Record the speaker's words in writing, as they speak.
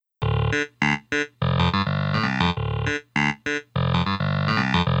What's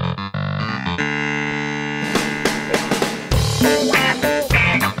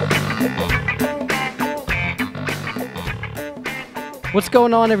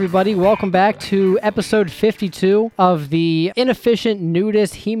going on, everybody? Welcome back to episode 52 of the Inefficient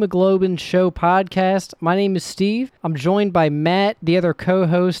Nudist Hemoglobin Show podcast. My name is Steve. I'm joined by Matt, the other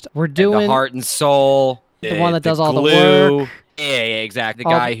co-host. We're doing the heart and soul, the one that does all the glue. work. Yeah, exactly. The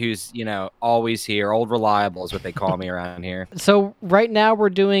guy who's, always here. Old reliable is what they call me around here. So right now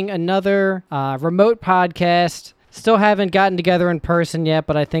we're doing another remote podcast. Still haven't gotten together in person yet,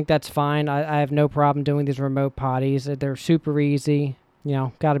 but I think that's fine. I have no problem doing these remote potties. They're super easy.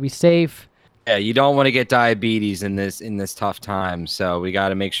 Got to be safe. Yeah, you don't want to get diabetes in this tough time. So we got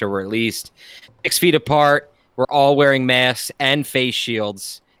to make sure we're at least 6 feet apart. We're all wearing masks and face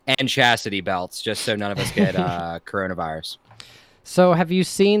shields and chastity belts, just so none of us get coronavirus. So have you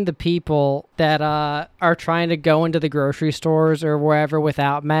seen the people that are trying to go into the grocery stores or wherever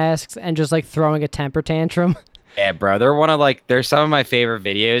without masks and just like throwing a temper tantrum? Yeah, bro. They're some of my favorite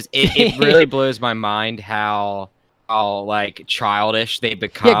videos. It really blows my mind how like childish they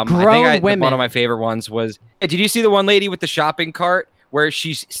become. Yeah, grown women. One of my favorite ones was, did you see the one lady with the shopping cart where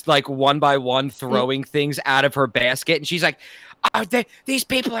she's like one by one throwing things out of her basket, and she's like, these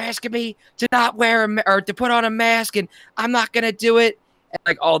people are asking me to not wear or to put on a mask, and I'm not gonna do it, and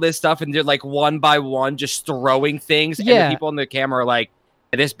like all this stuff, and they're like one by one just throwing things. Yeah. And the people in the camera are like,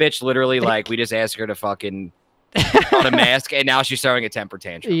 this bitch literally like we just asked her to fucking on a mask, and now she's throwing a temper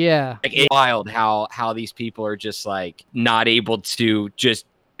tantrum. Yeah, like, it's wild how these people are just like not able to just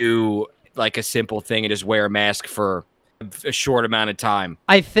do like a simple thing and just wear a mask for a short amount of time.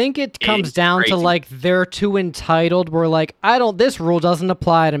 I think it comes down to like they're too entitled. We're like, this rule doesn't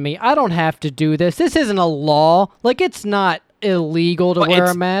apply to me. I don't have to do this. This isn't a law. Like, it's not illegal to wear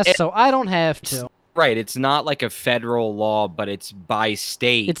a mask, so I don't have to. Right, it's not like a federal law, but it's by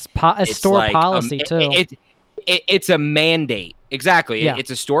state. It's a store like policy too. It's a mandate. Exactly. Yeah.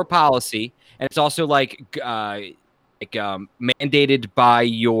 It's a store policy, and it's also like mandated by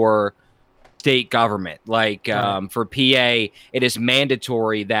your state government. Like for PA, it is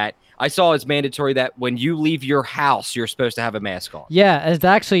mandatory that it's mandatory that when you leave your house, you're supposed to have a mask on. Yeah, it's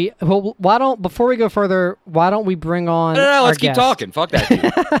actually. Well, before we go further, why don't we bring on? No, let's keep talking. Fuck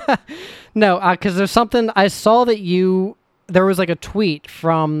that. No, because there's something I saw that there was like a tweet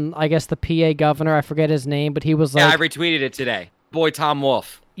from, I guess, the PA governor. I forget his name, but he was like... Yeah, I retweeted it today. Boy, Tom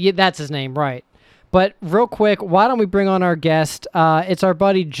Wolf. Yeah, that's his name, right. But real quick, why don't we bring on our guest? It's our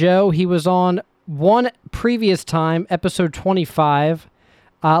buddy Joe. He was on one previous time, episode 25.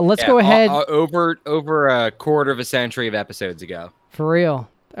 Let's go ahead... over a quarter of a century of episodes ago. For real.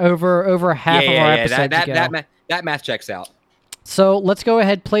 Over half of our episodes ago. That math checks out. So let's go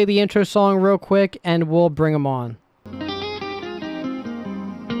ahead, play the intro song real quick, and we'll bring him on.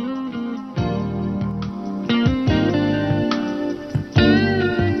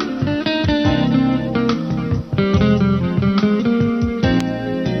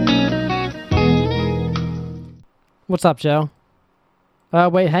 What's up, Joe?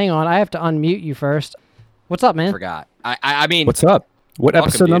 Wait, hang on. I have to unmute you first. What's up, man? I forgot. I mean... What's up? What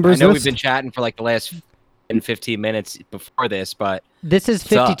episode number is this? I know we've been chatting for like the last 15 minutes before this, but... This is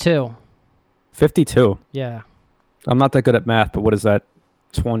 52. 52? Yeah. I'm not that good at math, but what is that?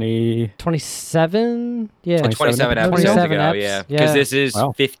 27? Yeah. 27 episodes ago, yeah. Because this is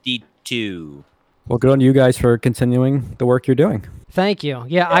 52. Well, good on you guys for continuing the work you're doing. Thank you.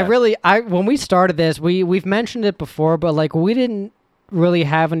 Yeah. When we started this, we've mentioned it before, but like we didn't really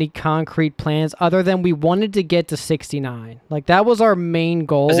have any concrete plans other than we wanted to get to 69. Like that was our main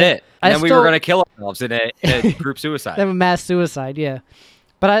goal. That's it. And then we were going to kill ourselves in a group suicide. Then a mass suicide, yeah.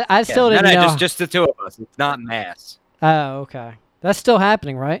 But I still didn't know. Just the two of us. It's not mass. Oh, okay. That's still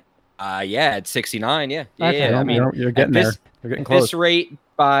happening, right? Yeah, it's 69, yeah. Okay. Yeah, I mean, you're getting there. You're getting close. At this rate,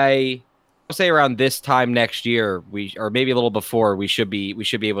 by... I'll say around this time next year, or maybe a little before, we should be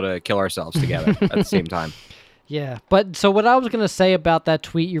able to kill ourselves together at the same time. Yeah, but so what I was gonna say about that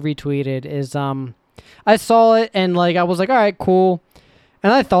tweet you retweeted is, I saw it and like I was like, all right, cool,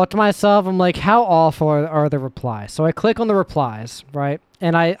 and I thought to myself, I'm like, how awful are the replies? So I click on the replies, right,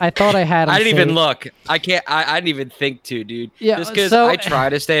 and I thought I had. I didn't even look. I can't. I didn't even think to, dude. Yeah, just because I try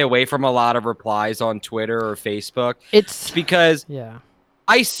to stay away from a lot of replies on Twitter or Facebook. It's because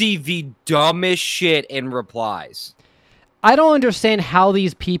I see the dumbest shit in replies. I don't understand how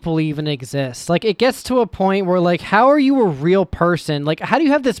these people even exist. Like, it gets to a point where, like, how are you a real person? Like, how do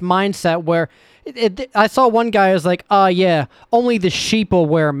you have this mindset where... I saw one guy was like, yeah, only the sheep will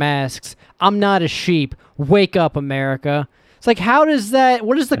wear masks. I'm not a sheep. Wake up, America. It's like, how does that?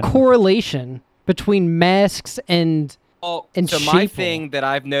 What is the correlation between masks and? Well, And so my shameful. thing that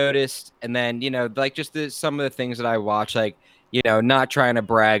I've noticed, and then like just some of the things that I watch, like not trying to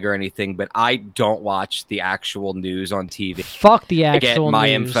brag or anything, but I don't watch the actual news on TV. Fuck the I get actual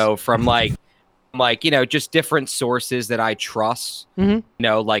my news. info from like just different sources that I trust. Mhm.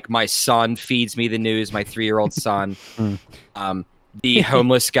 Like my son feeds me the news. My 3-year-old son. Mm. The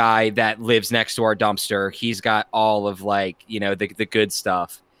homeless guy that lives next to our dumpster. He's got all of like the good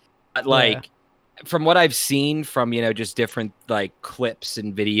stuff. But like. From what I've seen from, just different like clips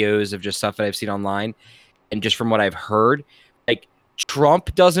and videos of just stuff that I've seen online and just from what I've heard, like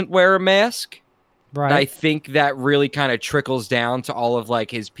Trump doesn't wear a mask. Right. And I think that really kind of trickles down to all of like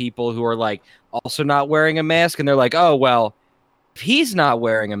his people who are like also not wearing a mask. And they're like, oh, well, if he's not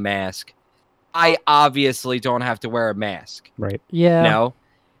wearing a mask, I obviously don't have to wear a mask. Right. Yeah. No.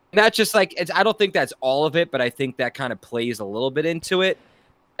 And that's just like, I don't think that's all of it, but I think that kind of plays a little bit into it.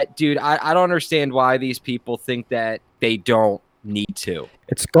 Dude, I don't understand why these people think that they don't need to.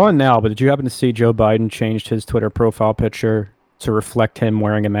 It's gone now, but did you happen to see Joe Biden changed his Twitter profile picture to reflect him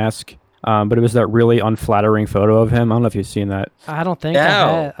wearing a mask? But it was that really unflattering photo of him. I don't know if you've seen that. I don't think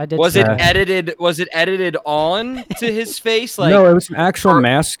No. I did. Was see it that. edited? Was it edited on to his face? Like No, it was an actual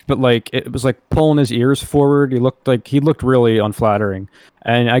mask, but like it was like pulling his ears forward. He looked really unflattering.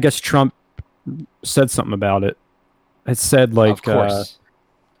 And I guess Trump said something about it. It said like of course.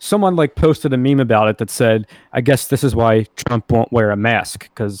 someone like posted a meme about it that said, I guess this is why Trump won't wear a mask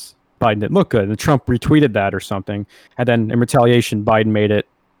because Biden didn't look good. And Trump retweeted that or something. And then in retaliation, Biden made it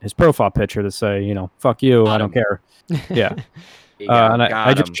his profile picture to say, fuck you. I don't care. Yeah. And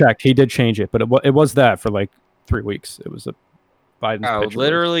I just checked. He did change it, but it was that for like 3 weeks. It was a Biden's picture.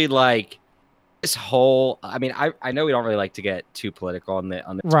 Literally like this whole, I mean, I know we don't really like to get too political on this,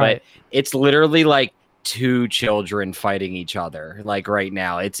 Right. but it's literally like two children fighting each other like right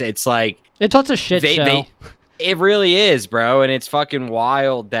now. It's like It's such a shit show. It really is, bro, and it's fucking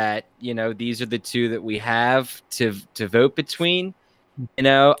wild that these are the two that we have to vote between.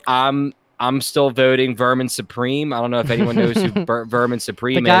 I'm still voting Vermin Supreme. I don't know if anyone knows who Vermin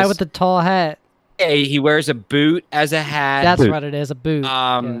Supreme is. The guy with the tall hat. Yeah, he wears a boot as a hat. That's Boot. what it is, a boot.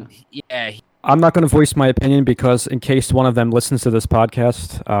 Yeah. I'm not going to voice my opinion because in case one of them listens to this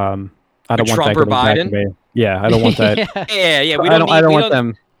podcast, I don't want Trump that or getting back to Biden? me. Yeah, I don't want that. Yeah. I don't want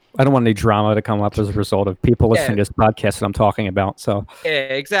them. I don't want any drama to come up as a result of people listening to this podcast that I'm talking about. So Yeah,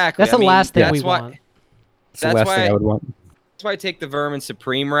 exactly. That's the last thing we want. it's the last thing I would want. That's why I take the Vermin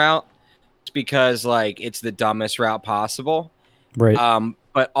Supreme route. It's because like it's the dumbest route possible. Right.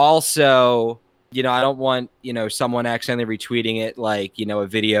 But also, I don't want, someone accidentally retweeting it like, a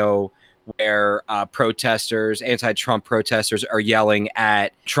video where anti-Trump protesters are yelling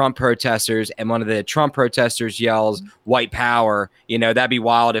at Trump protesters and one of the Trump protesters yells white power. That'd be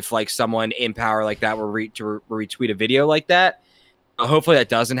wild if like someone in power like that were to retweet a video like that. Hopefully that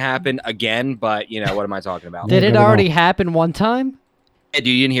doesn't happen again, but what am I talking about? Did it already happen one time? Hey, dude,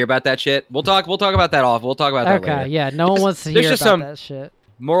 you didn't hear about that shit? We'll talk about that We'll talk about that later. Okay, yeah, no one wants to there's hear just about some- that shit.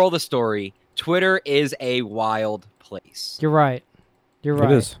 Moral of the story, Twitter is a wild place. You're right. You're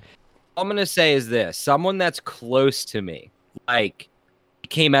right. It is. All I'm going to say is this. Someone that's close to me, like,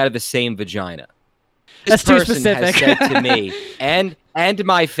 came out of the same vagina. This That's too person specific. has said to me and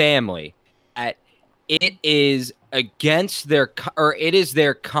my family that it is against it is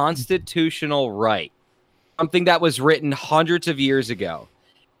their constitutional right. Something that was written hundreds of years ago.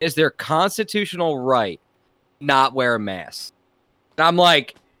 It is their constitutional right not wear a mask. And I'm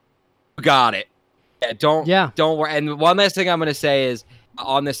like, got it. Yeah, don't worry. And one last thing I'm going to say is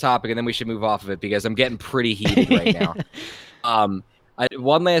on this topic, and then we should move off of it because I'm getting pretty heated right now.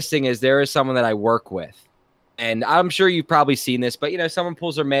 One last thing is there is someone that I work with, and I'm sure you've probably seen this, but someone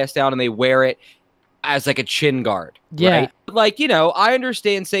pulls their mask down and they wear it as like a chin guard. Yeah. Right? Like, I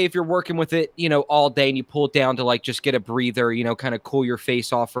understand, say if you're working with it, all day and you pull it down to like just get a breather, kind of cool your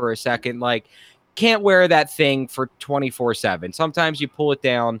face off for a second. Like, can't wear that thing for 24/7. Sometimes you pull it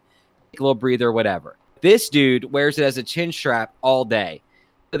down, take a little breather, whatever. This dude wears it as a chin strap all day.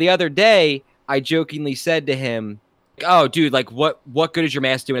 The other day, I jokingly said to him, "Oh, dude, like what good is your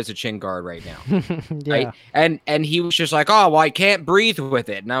mask doing as a chin guard right now?" Yeah. Right? And he was just like, "Oh, well, I can't breathe with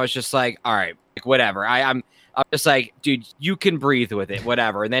it." And I was just like, "All right, like whatever." I'm just like, "Dude, you can breathe with it,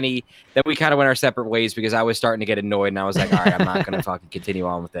 whatever." And then we kind of went our separate ways because I was starting to get annoyed, and I was like, "All right, I'm not gonna fucking continue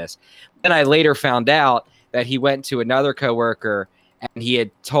on with this." Then I later found out that he went to another coworker and he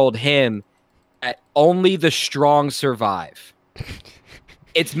had told him that only the strong survive.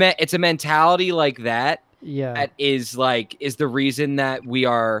 It's a mentality like that. Yeah. That is the reason that we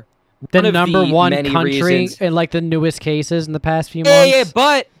are The One of number the one many country reasons- in like the newest cases in the past few Yeah, months.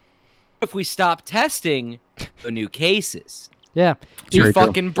 but if we stop testing the new cases, Yeah. your Very true.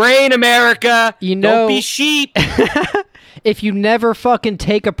 fucking brain, America. You Don't know- be sheep. If you never fucking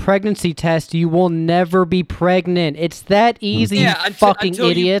take a pregnancy test, you will never be pregnant. It's that easy, you fucking until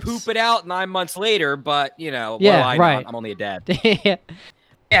idiots. you poop it out 9 months later. But you know, what Yeah, do I right. know? I'm only a dad. Yeah.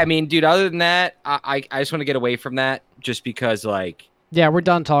 Yeah, I mean, dude. Other than that, I just want to get away from that, just because, like, Yeah, we're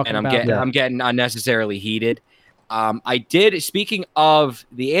done talking and about that. I'm getting unnecessarily heated. I did. Speaking of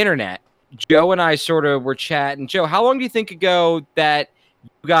the internet, Joe and I sort of were chatting. Joe, how long do you think ago that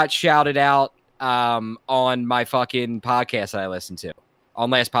you got shouted out on my fucking podcast that I listened to on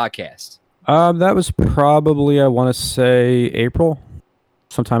last podcast? That was probably, I want to say, April,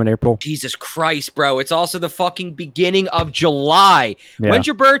 sometime in April. Jesus Christ, bro! It's also the fucking beginning of July. Yeah. When's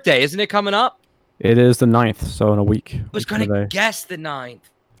your birthday? Isn't it coming up? It is the 9th, so in a week. I was week from gonna today. guess the 9th.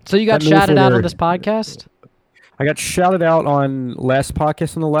 So you got That moves shouted out on later. this podcast? I got shouted out on last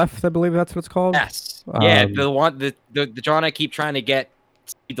podcast on the left, I believe that's what it's called. Yes. Yeah, Um, the one the John I keep trying to get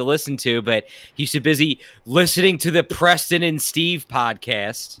Steve to listen to, but he's too busy listening to the Preston and Steve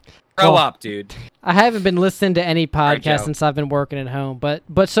podcast. Grow Oh. up, dude. I haven't been listening to any right, podcast Joe. since I've been working at home. But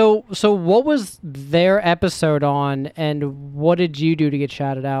so what was their episode on, and what did you do to get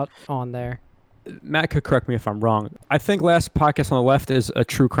shouted out on there? Matt could correct me if I'm wrong. I think last podcast on the left is a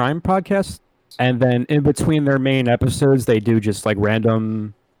true crime podcast, and then in between their main episodes, they do just like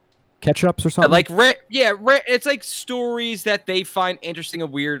random catch-ups or something. Like, it's like stories that they find interesting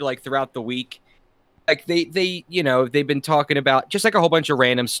and weird, like throughout the week. Like they you know, they've been talking about just like a whole bunch of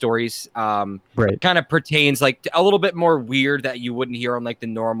random stories. Right. Kind of pertains like a little bit more weird that you wouldn't hear on like the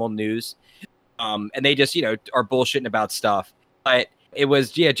normal news. And they just, you know, are bullshitting about stuff. But it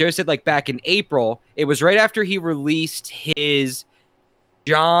was, yeah, Joe said like back in April, it was right after he released his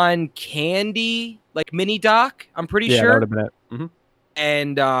John Candy like mini doc, I'm pretty Yeah, that sure. would have been it. Mhm.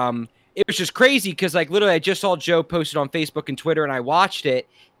 And it was just crazy because like literally I just saw Joe posted on Facebook and Twitter and I watched it.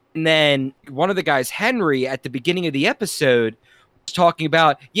 And then one of the guys, Henry, at the beginning of the episode was talking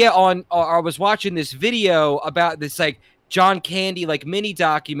about, I was watching this video about this like John Candy like mini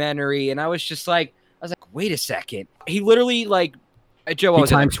documentary, and I was like, wait a second. He literally like Joe, He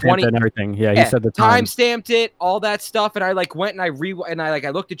was it like timestamped 20 it and everything. Yeah, he said the time. stamped it, all that stuff, and I like went and I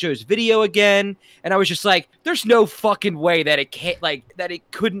looked at Joe's video again, and I was just like, there's no fucking way that it can't that it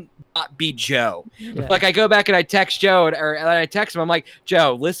couldn't not be Joe. Yeah. Like I go back and I text Joe, and I text him. I'm like,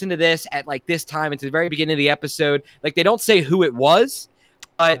 Joe, listen to this at like this time. It's the very beginning of the episode. Like they don't say who it was,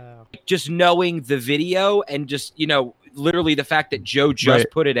 but just knowing the video and just, you know, literally the fact that Joe just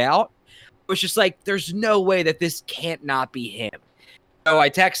Right. put it out, it was just like, there's no way that this can't not be him. So I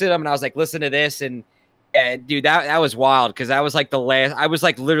texted him and I was like, listen to this. And dude, that was wild because that was like the last, I was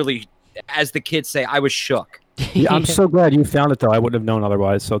like literally, as the kids say, I was shook. Yeah, I'm so glad you found it though. I wouldn't have known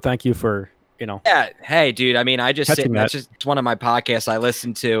otherwise. So thank you for, you know. Yeah. Hey, dude. I mean, I just Catching sit. That's that. just one of my podcasts I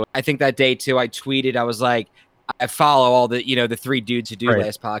listen to. I think that day too, I tweeted. I was like, I follow all the, you know, the three dudes who do Right.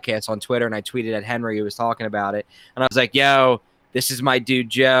 last podcast on Twitter, and I tweeted at Henry who was talking about it, and I was like, yo, this is my dude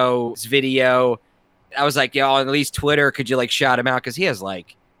Joe's video. I was like, yo, on at least Twitter, could you like shout him out because he has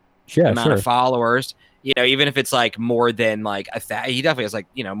like Yeah, amount sure. of followers. You know, even if it's like more than like he definitely has like,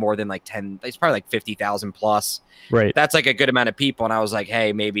 you know, more than like 10. It's probably like 50,000 plus. Right. That's like a good amount of people. And I was like,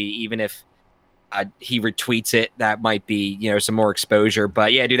 hey, maybe even if he retweets it, that might be, you know, some more exposure.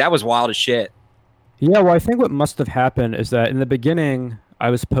 But yeah, dude, that was wild as shit. Yeah, well, I think what must have happened is that in the beginning,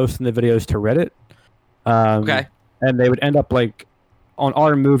 I was posting the videos to Reddit. Okay. And they would end up like on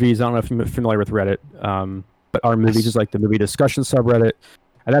our movies. I don't know if you're familiar with Reddit, but our movies is like the movie discussion subreddit,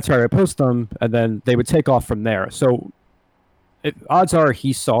 and that's where I would post them, and then they would take off from there. So, odds are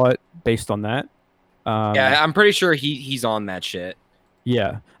he saw it based on that. Yeah, I'm pretty sure he's on that shit.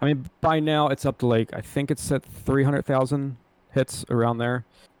 Yeah, I mean, by now it's up to like I think it's at 300,000 hits around there.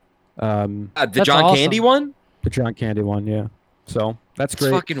 The That's John awesome. Candy one? The John Candy one, yeah. So that's It's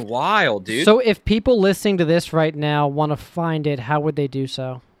great. fucking wild, dude. So if people listening to this right now want to find it, how would they do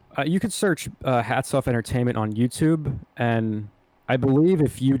so? You could search Hats Off Entertainment on YouTube, and I believe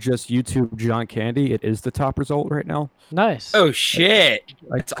if you just YouTube John Candy, it is the top result right now. Nice. oh shit.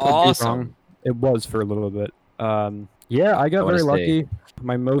 I That's could be awesome. wrong. It was for a little bit. Yeah, I got wanna very see. lucky.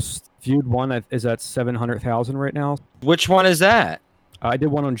 My most viewed one is at 700,000 right now. Which one is that? I did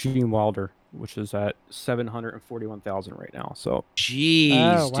one on Gene Wilder, which is at 741,000 right now. So Jeez,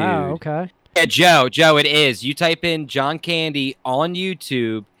 Oh, wow. dude. Okay. Yeah, Joe, it is. You type in John Candy on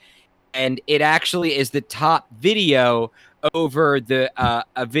YouTube, and it actually is the top video over the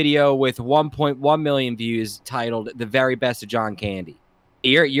a video with 1.1 million views titled "The Very Best of John Candy."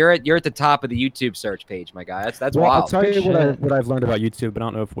 You're at the top of the YouTube search page, my guy. That's Well, I'll wild. tell you Shit. what I've learned about YouTube, but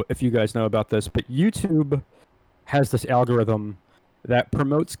I don't know if you guys know about this, but YouTube has this algorithm that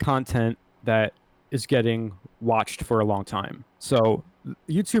promotes content that is getting watched for a long time. So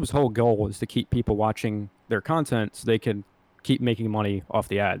YouTube's whole goal is to keep people watching their content so they can keep making money off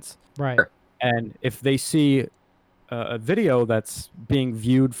the ads. Right. Sure. And if they see a video that's being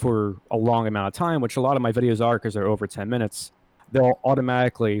viewed for a long amount of time, which a lot of my videos are because they're over 10 minutes, they'll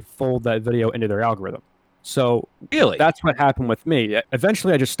automatically fold that video into their algorithm. So Really? that's what happened with me.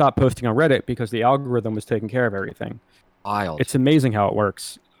 Eventually, I just stopped posting on Reddit because the algorithm was taking care of everything. Wild. It's amazing how it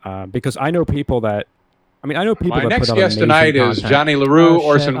works. Because I know people that, My that next put out guest amazing tonight is content. Johnny LaRue, Oh, shit,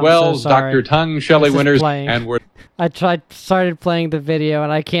 Orson I'm so Welles, sorry. Dr. Tongue, Shelley This is Winters, playing. and we're Started playing the video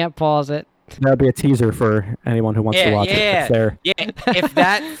and I can't pause it. That'll be a teaser for anyone who wants to watch it. It's there. Yeah, if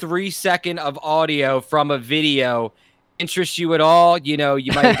that 3-second of audio from a video interests you at all, you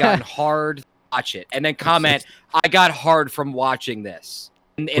might have gotten hard. Watch it and then comment. I got hard from watching this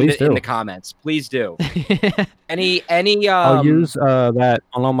in the comments. Please do. Any I'll use that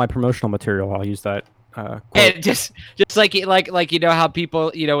on all my promotional material. I'll use that. Quote. And just like how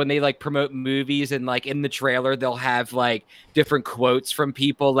people when they like promote movies and like in the trailer they'll have like different quotes from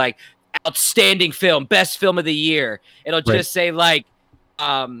people like outstanding film, best film of the year. It'll just say like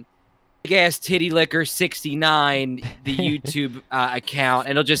big ass titty liquor 69 the YouTube account,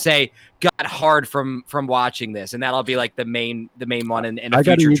 and it'll just say got hard from watching this, and that'll be like the main one in a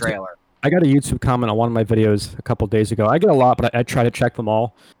future trailer. I got a YouTube comment on one of my videos a couple days ago. I get a lot, but I try to check them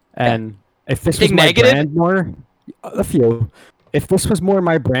all. And if this was my brand more, a few. If this was more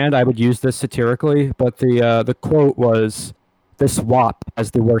my brand, I would use this satirically. But the quote was, "This WAP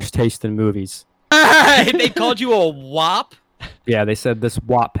has the worst taste in movies." They called you a WAP? Yeah, they said this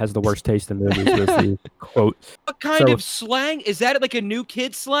WAP has the worst taste in movies. Was the quote. What kind of slang is that? Like a new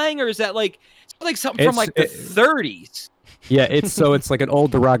kid slang, or is that like something from like the 30s? Yeah, it's like an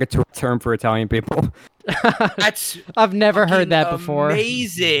old derogatory term for Italian people. That's I've never heard that before.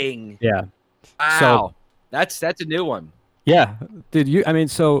 Amazing. Yeah. Wow. That's a new one. Yeah.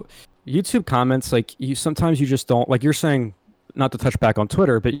 So YouTube comments, like sometimes you just don't, like you're saying, not to touch back on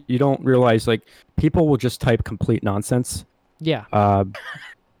Twitter, but you don't realize like people will just type complete nonsense. Yeah.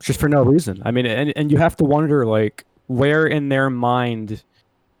 Just for no reason. I mean, and you have to wonder like where in their mind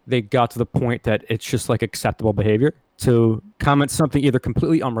they got to the point that it's just like acceptable behavior to comment something either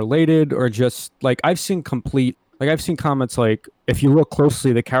completely unrelated or just like I've seen comments like, if you look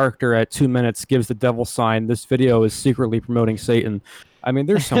closely, the character at 2 minutes gives the devil sign. This video is secretly promoting Satan. I mean,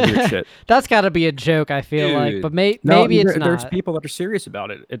 there's some weird shit. That's got to be a joke, I feel like, but maybe it's not. There's people that are serious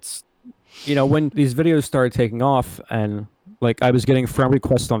about it. It's, when these videos started taking off and like I was getting friend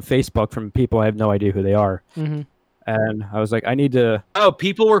requests on Facebook from people I have no idea who they are. Mm-hmm. And I was like, I need to... Oh,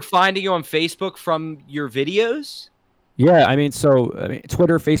 people were finding you on Facebook from your videos? Yeah,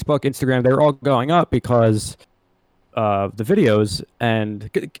 Twitter, Facebook, Instagram, they're all going up because of the videos. And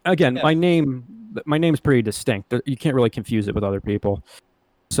again, my name's pretty distinct. You can't really confuse it with other people.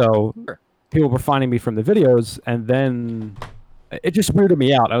 So people were finding me from the videos, and then it just weirded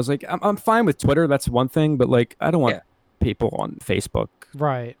me out. I was like, I'm fine with Twitter. That's one thing, but like, I don't want people on Facebook.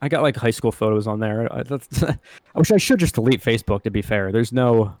 Right. I got like high school photos on there. I should just delete Facebook, to be fair.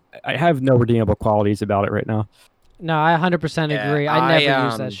 I have no redeemable qualities about it right now. No, I 100% agree. I never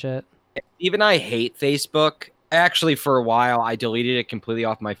use that shit. Even I hate Facebook. Actually, for a while, I deleted it completely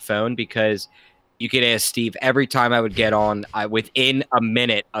off my phone because you could ask Steve, every time I would get on, within a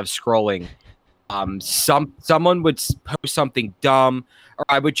minute of scrolling, someone would post something dumb, or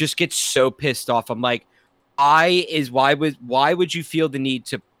I would just get so pissed off. I'm like, why would you feel the need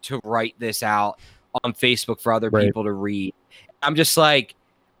to write this out on Facebook for other people to read? I'm just like,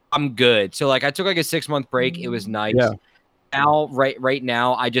 I'm good. So like I took like a 6-month break. It was nice. Yeah. Now, right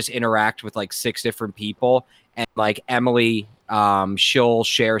now, I just interact with like 6 different people, and like Emily, she'll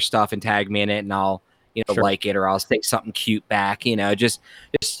share stuff and tag me in it, and I'll like it, or I'll say something cute back. Just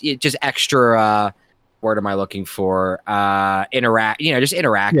extra. Word am I looking for? Just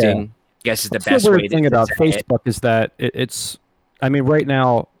interacting. Yeah. I guess is the That's best the way. weird thing about Facebook is that it's. I mean, right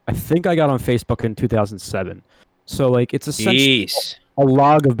now, I think I got on Facebook in 2007, so like it's essentially a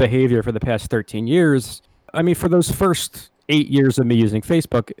log of behavior for the past 13 years. I mean, for those first 8 years of me using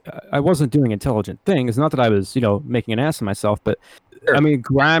Facebook, I wasn't doing intelligent things. Not that I was, making an ass of myself, but I mean,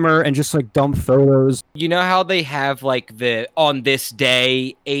 grammar and just like dumb photos. You know how they have like the on this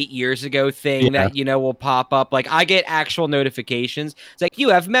day 8 years ago thing that will pop up? Like I get actual notifications. It's like, you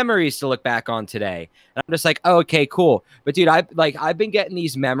have memories to look back on today. And I'm just like, oh, okay, cool. But dude, I've been getting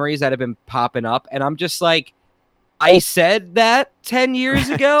these memories that have been popping up, and I'm just like, I said that 10 years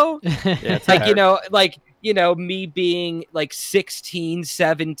ago. Yeah, it's Like, embarrassing. me being like 16,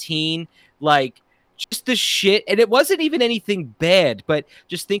 17, like just the shit. And it wasn't even anything bad, but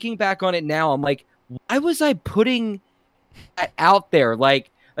just thinking back on it now, I'm like, why was I putting that out there?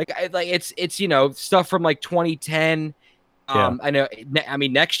 It's stuff from like 2010. Yeah. I know. I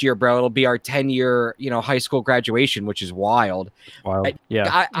mean, next year, bro, it'll be our 10-year, high school graduation, which is wild. Wild.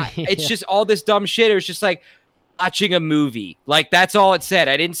 Yeah. It's just all this dumb shit. It was just like watching a movie. Like that's all it said.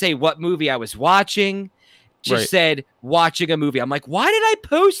 I didn't say what movie I was watching. Just Right. said watching a movie. I'm like, why did I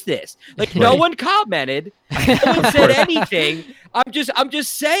post this? Like no Right. one commented. No one Of said course. anything. I'm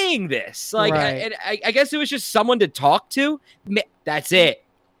just saying this. Like, Right. I guess it was just someone to talk to. That's it.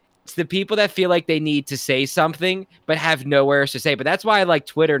 It's the people that feel like they need to say something but have nowhere else to say. But that's why I like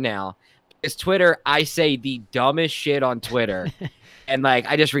Twitter now. Because Twitter, I say the dumbest shit on Twitter. And like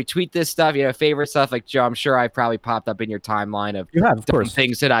I just retweet this stuff, favorite stuff. Like Joe, I'm sure I probably popped up in your timeline of You have, of dumb course.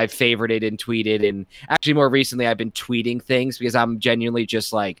 things that I've favorited and tweeted. And actually more recently I've been tweeting things because I'm genuinely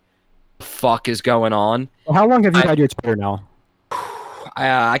just like, fuck is going on? How long have you I- had your Twitter now?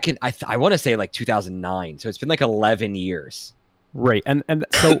 I want to say like 2009. So it's been like 11 years. Right. And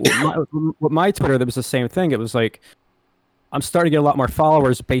so with my Twitter, there was the same thing. It was like, I'm starting to get a lot more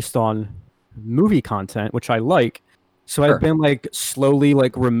followers based on movie content, which I like. So Sure. I've been like slowly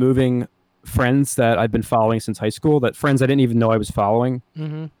like removing friends that I've been following since high school, that friends I didn't even know I was following.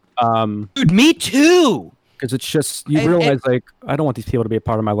 Mm-hmm. Dude, me too. Because it's just, you And- realize like, I don't want these people to be a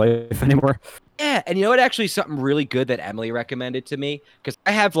part of my life anymore. Yeah, and you know what? Actually, something really good that Emily recommended to me because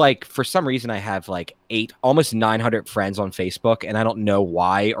I have like, for some reason, I have like almost 900 friends on Facebook, and I don't know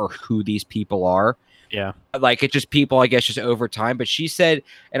why or who these people are. Yeah. Like it's just people, I guess, just over time. But she said,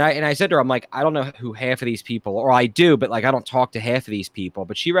 and I said to her, I'm like, I don't know who half of these people, or I do, but like I don't talk to half of these people.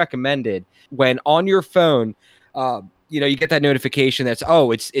 But she recommended when on your phone, you get that notification that's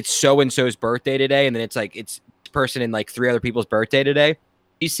it's so and so's birthday today, and then it's like it's this person and like 3 other people's birthday today.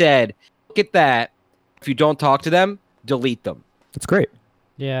 She said, look at that. If you don't talk to them, delete them. It's great.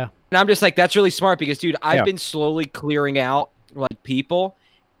 Yeah. And I'm just like, that's really smart because, dude, I've Yeah. been slowly clearing out like people,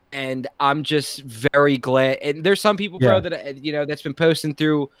 and I'm just very glad. And there's some people, bro, Yeah. that that's been posting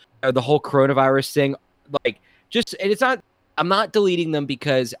through the whole coronavirus thing, like and it's not. I'm not deleting them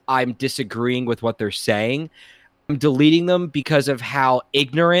because I'm disagreeing with what they're saying. I'm deleting them because of how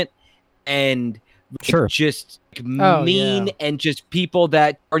ignorant and Sure. just Oh, mean yeah. and just people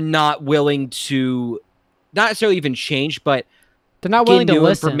that are not willing to not necessarily even change, but They're not get willing to new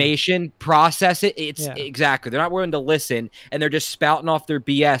listen. information, process it. It's Yeah. exactly. They're not willing to listen, and they're just spouting off their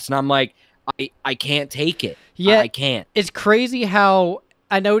BS. And I'm like, I can't take it. Yeah. I can't. It's crazy how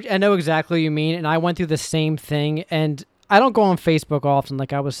I know exactly what you mean, and I went through the same thing. And I don't go on Facebook often,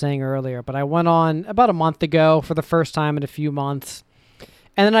 like I was saying earlier, but I went on about a month ago for the first time in a few months.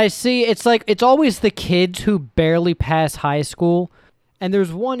 And then I see it's like it's always the kids who barely pass high school, and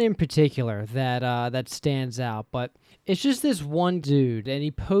there's one in particular that stands out. But it's just this one dude, and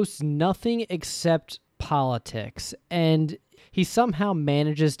he posts nothing except politics, and he somehow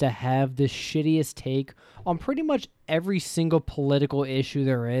manages to have the shittiest take on pretty much every single political issue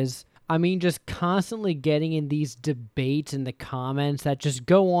there is. I mean, just constantly getting in these debates in the comments that just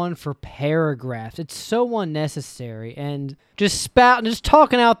go on for paragraphs. It's so unnecessary, and just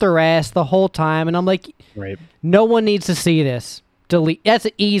talking out their ass the whole time. And I'm like, Right. no one needs to see this. Delete. That's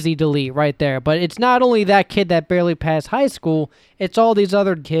an easy delete right there. But it's not only that kid that barely passed high school. It's all these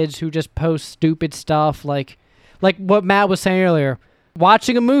other kids who just post stupid stuff like what Matt was saying earlier.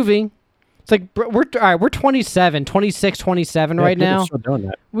 Watching a movie. It's like we're all right. We're 27, 26, 27 Yeah, right people are now. still doing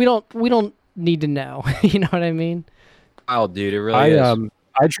that. We don't need to know. You know what I mean? Oh, dude, it really is.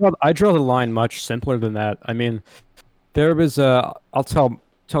 I draw the line much simpler than that. I mean, there was I'll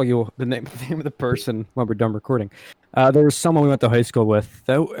tell you the name of the person when we're done recording. There was someone we went to high school with,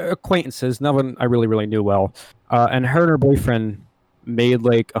 acquaintances, no one I really knew well, and her and her boyfriend made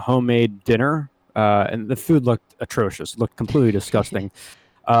like a homemade dinner, and the food looked atrocious, looked completely disgusting.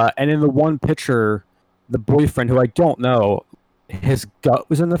 And in the one picture, the boyfriend, who I don't know, his gut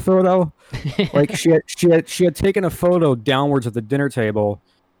was in the photo. Like she had taken a photo downwards of the dinner table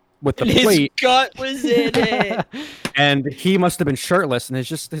with the His plate, gut was in it. and he must have been shirtless, and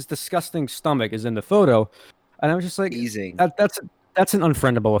his disgusting stomach is in the photo. And I was just like, Easy. that's an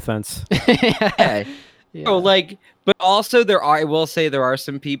unfriendable offense. Yeah. Yeah. Oh, like, but also I will say there are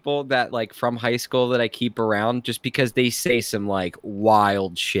some people that like from high school that I keep around just because they say some like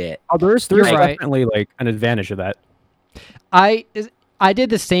wild shit. Oh, there's You're right. definitely like an advantage of that. I did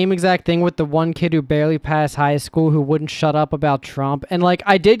the same exact thing with the one kid who barely passed high school who wouldn't shut up about Trump. And like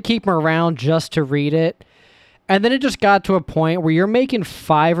I did keep him around just to read it. And then it just got to a point where you're making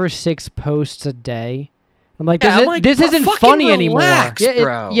 5 or 6 posts a day. I'm like, Yeah, I'm like, this bro, isn't fucking funny anymore. relax, Yeah,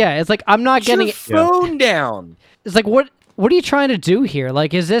 bro. it's like I'm not Put getting. your phone down. It's like what are you trying to do here?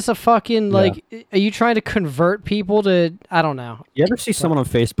 Like, is this a fucking like? Are you trying to convert people to? I don't know. You ever see someone on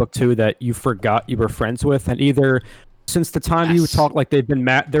Facebook too that you forgot you were friends with, and either since the time you talk, like they've been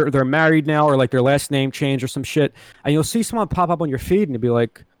they're married now, or like their last name changed or some shit, and you'll see someone pop up on your feed and you'll be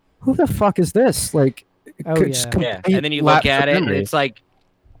like, "Who the fuck is this?" Like, Yeah, and then you look at it, and it's like,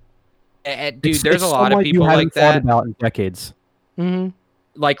 dude, there's a lot of people like thought that. about in decades. Mm-hmm.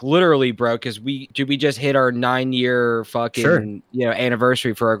 Like literally, bro, because we just hit our 9-year fucking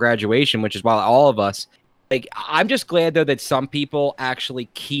anniversary for our graduation, which is why all of us. Like, I'm just glad though that some people actually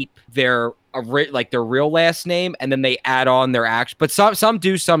keep their their real last name and then they add on their act. But some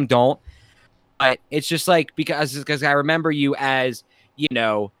do, some don't. But it's just like because I remember you as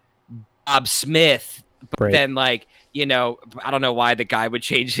Bob Smith, but then like. I don't know why the guy would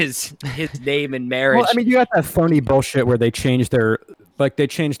change his name in marriage. Well, I mean, you got that funny bullshit where they changed their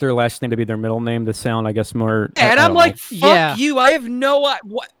last name to be their middle name to sound, I guess, more. And I'm like, fuck you. I have no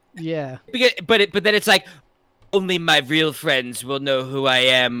what. Yeah. But then it's like only my real friends will know who I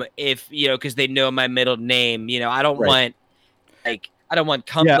am if because they know my middle name. I don't want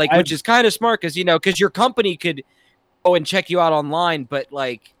which is kind of smart because your company could go and check you out online, but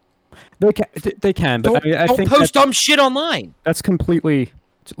like. They can, but I don't think post dumb shit online. That's completely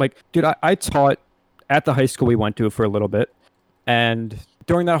like, dude. I taught at the high school we went to for a little bit, and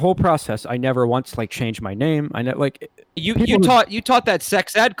during that whole process, I never once changed my name. I know you taught that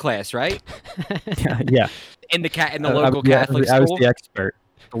sex ed class, right? yeah. In the local Catholic school. I was the expert.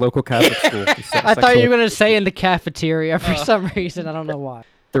 The local Catholic school. I thought you were gonna say in the cafeteria for some reason. I don't know why.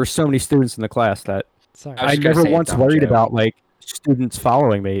 There were so many students in the class that I never once worried about students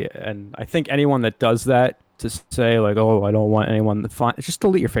following me, and I think anyone that does that to say like, "Oh, I don't want anyone to find," just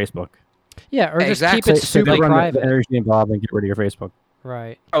delete your Facebook. Yeah, or just keep it super private. The energy involved and get rid of your Facebook.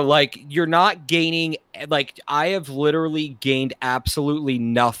 Right. Oh, like you're not gaining. Like I have literally gained absolutely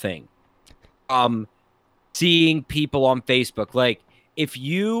nothing. Seeing people on Facebook, like if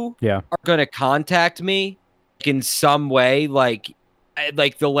you are gonna contact me in some way, like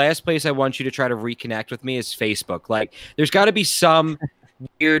the last place I want you to try to reconnect with me is Facebook. Like, there's got to be some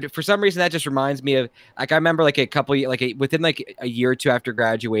weird. For some reason, that just reminds me of I remember within a year or two after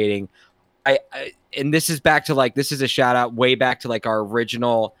graduating, I and this is back to this is a shout out way back to our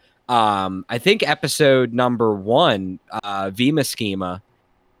original. I think episode number 1, Vima Schema.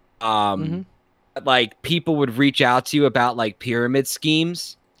 People would reach out to you about pyramid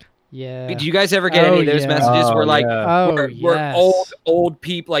schemes. Yeah. Did you guys ever get any of those messages where old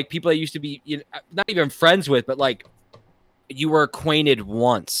people, people that used to be not even friends with, but you were acquainted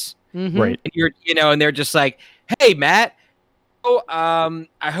once, right? And you're and they're just like, "Hey, Matt, I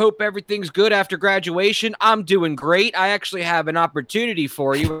hope everything's good after graduation. I'm doing great. I actually have an opportunity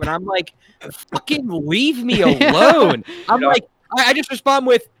for you." And I'm like, "Fucking leave me alone." I'm like, I just respond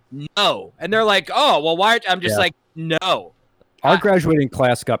with no, and they're like, "Oh, well, why?" I'm just like, "No." Our graduating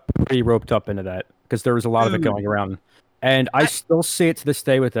class got pretty roped up into that because there was a lot of it going around. And I still see it to this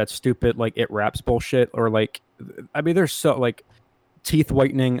day with that stupid, it raps bullshit or there's so teeth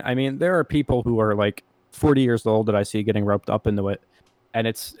whitening. I mean, there are people who are 40 years old that I see getting roped up into it. And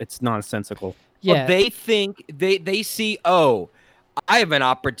it's nonsensical. Yeah. Well, they think they see, I have an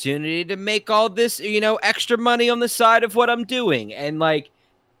opportunity to make all this, extra money on the side of what I'm doing. And they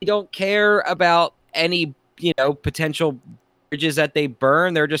don't care about any, potential bridges that they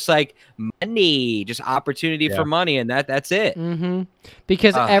burn. They're just money, just opportunity for money, and that's it. Mm-hmm.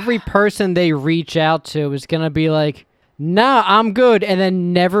 Because every person they reach out to is gonna be like, "Nah, I'm good," and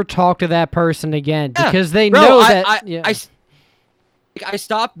then never talk to that person again because they know that. I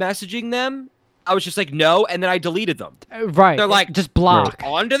stopped messaging them. I was just no, and then I deleted them. Right. They're just block.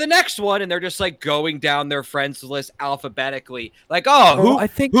 On to the next one, and they're just going down their friends list alphabetically.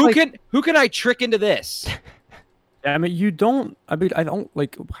 Who can I trick into this? I mean, you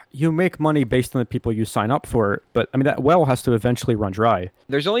make money based on the people you sign up for, but I mean, that well has to eventually run dry.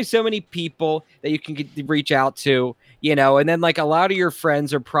 There's only so many people that you can reach out to, and then a lot of your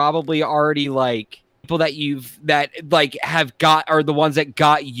friends are probably already people that have got are the ones that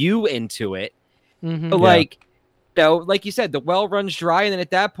got you into it. Mm-hmm. But like you said, the well runs dry, and then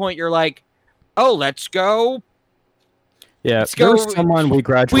at that point you're like, "Oh, let's go." Yeah, there was someone we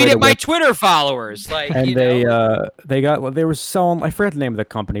graduated tweet at my with, Twitter followers, and they were selling. I forget the name of the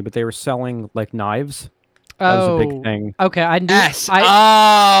company, but they were selling knives. That was a big thing. Okay, I knew. Yes.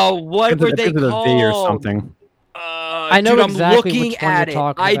 What were they called? V or something. I know exactly I'm looking which one at you're it.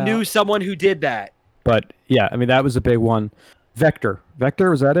 talking I about. knew someone who did that. But yeah, I mean that was a big one. Vector,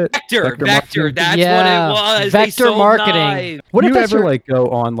 was that it? Vector. marketing? That's Yeah, what it was. They Vector sold marketing. knives. What Do if you that's ever your like go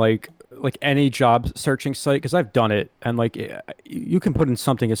on like any job searching site? Because I've done it, and like you can put in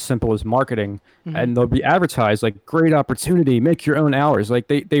something as simple as marketing, and they'll be advertised like great opportunity, make your own hours. Like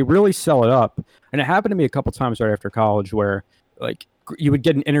they really sell it up, and it happened to me a couple times right after college where like you would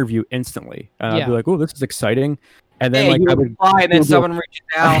get an interview instantly, and I'd Yeah. be like, oh, this is exciting, and then Yeah, like you I would apply, and then Google- someone reaches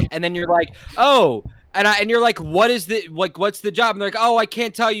out, and then you're like, oh. And you're like, what is the what's the job? And they're like, oh, I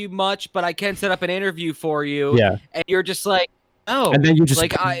can't tell you much, but I can set up an interview for you. yeah, And you're just like, oh, and then you just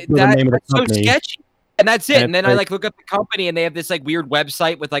like put the name of the that's so company. sketchy. And that's it. And And then it's I like- look up the company, and they have this like weird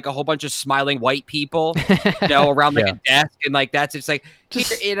website with like a whole bunch of smiling white people, around like Yeah. a desk, and like that's it's like,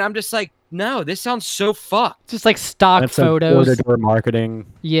 Just- and I'm just like, no, this sounds so fucked. just like stock That's like photos? door-to-door marketing.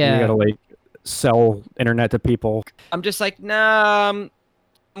 Yeah. You gotta like sell internet to people. I'm just like, nah,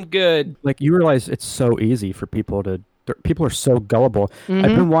 I'm good. Like you realize it's so easy for people to. People are so gullible. I've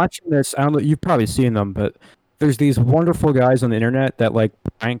Mhm. been watching this. I don't know. You've probably seen them, but there's these wonderful guys on the internet that like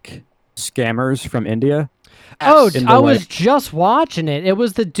prank scammers from India. Oh, in I the, was like- just watching it. It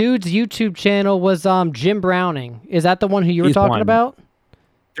was the dude's YouTube channel was Jim Browning. Is that the one who you were He's talking one. about?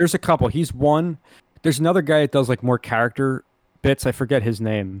 There's a couple. He's one. There's another guy that does like more character bits. I forget his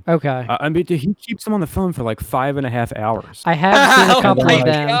name. Okay. I mean, dude, he keeps them on the phone for like 5.5 hours. I have seen a Oh couple my of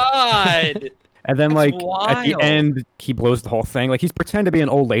them. God. And then That's like at the wild. end, he blows the whole thing. Like he's pretending to be an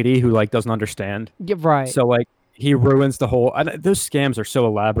old lady who like doesn't understand. Yeah, right. So like he ruins the whole. Those scams are so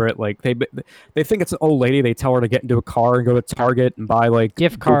elaborate. Like they think it's an old lady. They tell her to get into a car and go to Target and buy like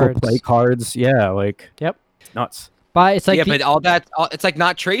Gift Google cards. Play cards. Yeah, like Yep. it's nuts. But it's like yeah, the- but all that it's like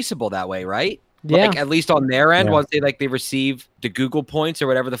not traceable that way, right? yeah. Like at least on their end, Yeah. once they receive the Google points or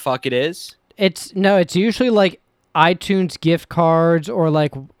whatever the fuck it is. It's usually like iTunes gift cards or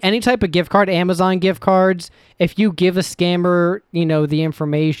like any type of gift card, Amazon gift cards. If you give a scammer, the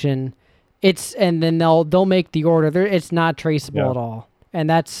information, and then they'll make the order. It's not traceable Yeah. at all, and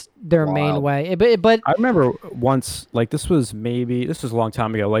that's their main Wow. way. But I remember once, like this was a long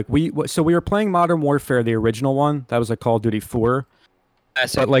time ago. Like we were playing Modern Warfare, the original one. That was like Call of Duty 4.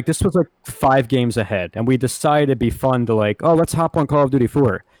 But like this was like 5 games ahead, and we decided it'd be fun to like, oh, let's hop on Call of Duty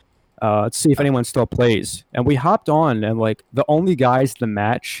 4. Let's see if anyone still plays. And we hopped on, and like the only guys in the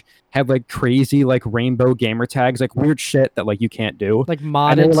match had like crazy like rainbow gamer tags, like weird shit that like you can't do. like And they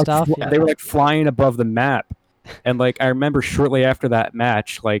modded were like stuff. they were like flying above the map. And like I remember shortly after that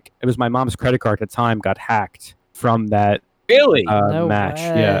match, like it was my mom's credit card at the time got hacked from that Really? no match.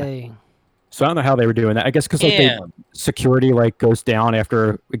 Yeah. way. So I don't know how they were doing that. I guess because like Damn. security like goes down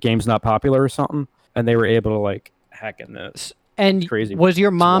after a game's not popular or something, and they were able to like hack in this. And crazy. was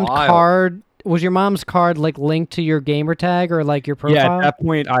your mom's wild. card? Was your mom's card like linked to your gamer tag or like your profile? Yeah, at that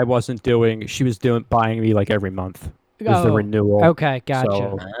point I wasn't doing. She was buying me like every month. It was the Oh, renewal. Okay, gotcha.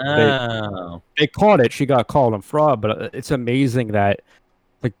 So Oh. they caught it. She got called on fraud, but it's amazing that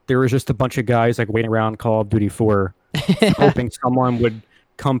like there was just a bunch of guys like waiting around Call of Duty 4, hoping someone would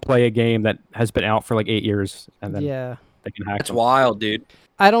come play a game that has been out for like 8 years, and then Yeah. they can hack That's them. wild, dude.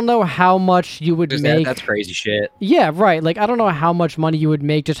 I don't know how much you would make. That's crazy shit. Yeah, right. Like I don't know how much money you would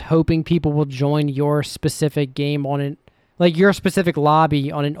make just hoping people will join your specific game on it, like your specific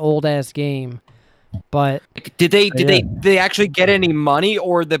lobby on an old ass game. But Did they Yeah. did they actually get any money,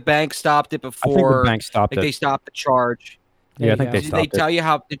 or the bank stopped it I think before? the bank stopped Like it. they stopped the charge. there Yeah, I you think go. they Did stopped they it. tell you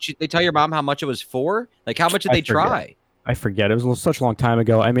how? They tell your mom how much it was for? Like how much did I they forget. try? I forget. It was such a long time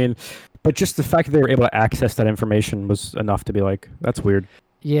ago. I mean, but just the fact that they were able to access that information was enough to be like, that's weird.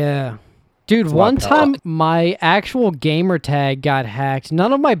 Yeah. Dude, It's a lot one of power. time my actual gamer tag got hacked.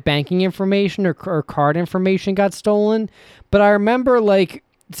 None of my banking information or card information got stolen, but I remember like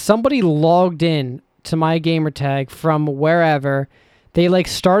somebody logged in to my gamer tag from wherever. They like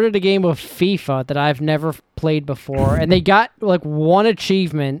started a game of FIFA that I've never played before, and they got like one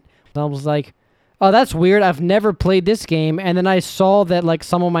achievement. And I was like, "Oh, that's weird. I've never played this game." And then I saw that like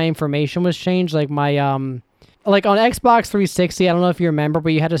some of my information was changed, like my like on Xbox 360. I don't know if you remember,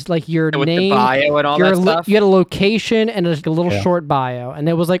 but you had to like your With name, the bio and all your that stuff. you had a location and a little Yeah. short bio, and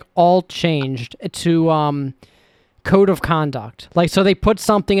it was like all changed to code of conduct. Like so, they put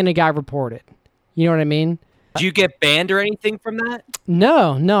something and it got reported. You know what I mean? Did you get banned or anything from that?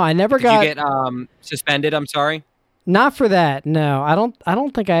 No, I never Did got. you get suspended? I'm sorry. Not for that. No, I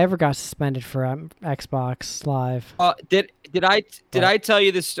don't think I ever got suspended for Xbox Live. Did I tell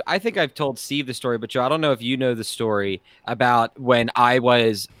you this? I think I've told Steve the story, but Joe, I don't know if you know the story about when I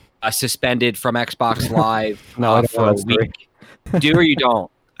was suspended from Xbox Live No, I don't for know a that story. week. Do or you don't?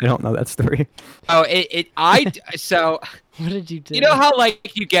 I don't know that story. Oh, so What did you do? You know how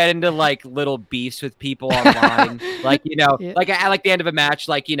like you get into like little beefs with people online, like Yeah. like at like the end of a match,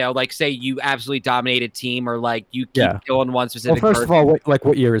 like like say you absolutely dominate a team, or like you keep killing one Well, specific first person. of all,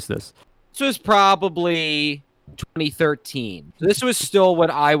 what year is this? This was probably 2013. So this was still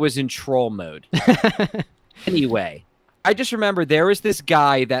when I was in troll mode. Anyway, I just remember there was this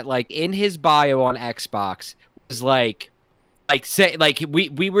guy that like in his bio on Xbox was like say like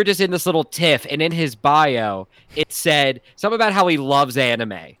we were just in this little tiff, and in his bio it said something about how he loves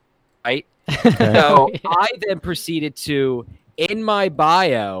anime, right? So I then proceeded to, in my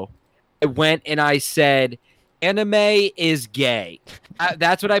bio, I went and I said anime is gay.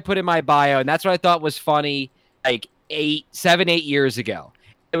 That's what I put in my bio, and that's what I thought was funny like 7, 8 years ago.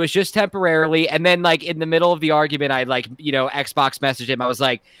 It was just temporarily, and then like in the middle of the argument I like Xbox messaged him. I was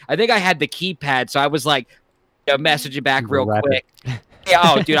like, I think I had the keypad, so I was like messaging back real quick. Yeah,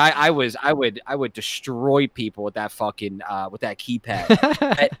 oh dude, I would destroy people with that fucking with that keypad.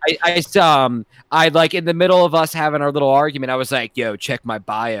 I like in the middle of us having our little argument, I was like, yo, check my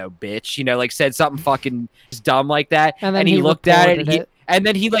bio, bitch. Like said something fucking dumb like that. And then he looked at it, and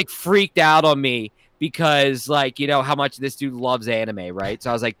then he like freaked out on me because like how much this dude loves anime, right?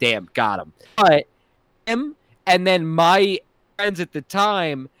 So I was like, damn, got him. But him and then my friends at the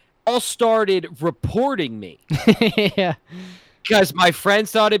time all started reporting me. Yeah. Because my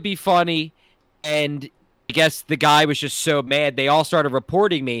friends thought it'd be funny, and I guess the guy was just so mad, they all started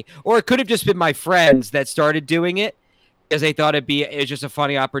reporting me. Or it could have just been my friends that started doing it because they thought it was just a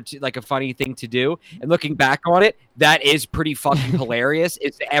funny like a funny thing to do. And looking back on it, that is pretty fucking hilarious.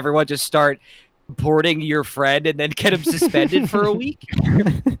 Is everyone just start reporting your friend and then get him suspended for a week?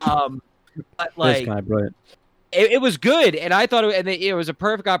 But like, That's kind of brilliant. It was good, and I thought it was a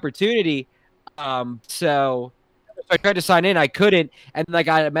perfect opportunity. So I tried to sign in, I couldn't, and like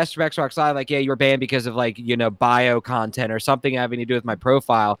I messaged Xbox Live like, yeah, you were banned because of like bio content or something having to do with my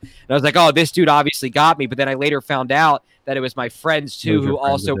profile. And I was like, oh, this dude obviously got me. But then I later found out that it was my friends too who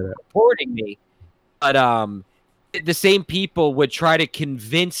also were reporting me. But the same people would try to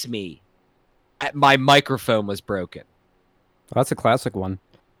convince me that my microphone was broken. Well, that's a classic one.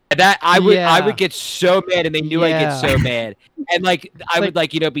 That I would get so mad, and they knew I'd get so mad. And like I would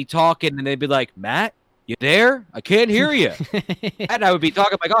like be talking, and they'd be like, Matt, you there? I can't hear you. And I would be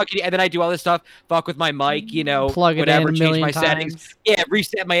talking like, oh, and then I do all this stuff, fuck with my mic, plug whatever, it in change my times. settings,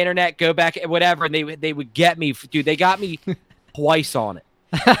 reset my internet, go back, whatever, and they would get me, dude. They got me twice on it.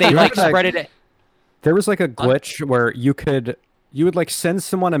 They like spread it. There was like a glitch where you would like send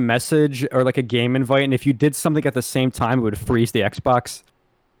someone a message or like a game invite, and if you did something at the same time, it would freeze the Xbox.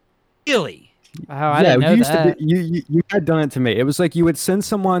 Really? Oh, I didn't know that. You had done it to me. It was like you would send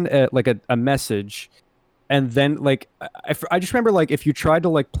someone a message, and then like I just remember like if you tried to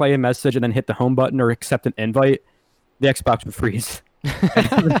like play a message and then hit the home button or accept an invite, the Xbox would freeze.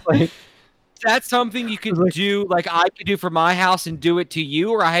 That's something you could do, like I could do for my house and do it to you,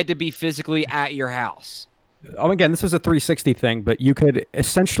 or I had to be physically at your house? Oh, again, this was a 360 thing, but you could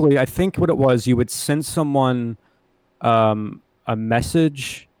essentially, I think what it was, you would send someone a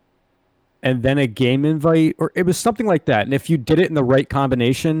message and then a game invite, or it was something like that. And if you did it in the right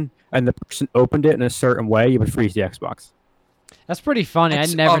combination and the person opened it in a certain way, you would freeze the Xbox. That's pretty funny.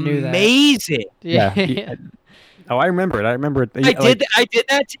 That's I never knew that. Amazing. Yeah. Oh, I remember it. I did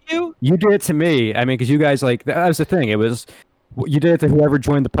that to you? You did it to me. I mean, because you guys, like, that was the thing. It was, you did it to whoever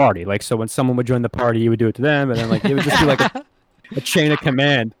joined the party. Like, so when someone would join the party, you would do it to them. And then, like, it would just be like a chain of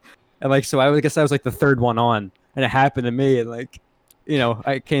command. And, like, so I guess I was, like, the third one on. And it happened to me. And, like,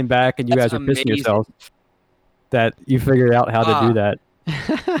 I came back and you guys were pissing yourselves that you figured out how to do that.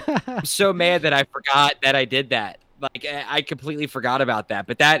 I'm so mad that I forgot that I did that. Like I completely forgot about that.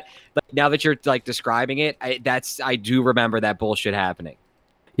 But that, like, now that you're like describing it, I do remember that bullshit happening.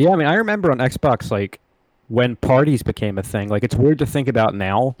 Yeah, I mean, I remember on Xbox, like, when parties became a thing. Like, it's weird to think about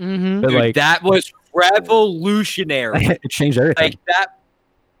now, Mm-hmm. but Dude, like that was revolutionary. it changed everything. Like that.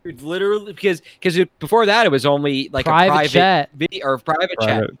 Literally, because before that it was only like Private a private chat. video or private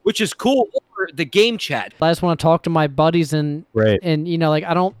chat, which is cool, or the game chat. I just want to talk to my buddies and Right. and like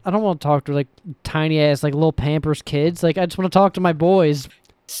I don't want to talk to like tiny ass like little Pampers kids. Like I just want to talk to my boys.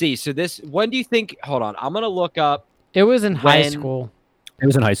 See, so when do you think? Hold on, I'm gonna look up. It was in high When- school. It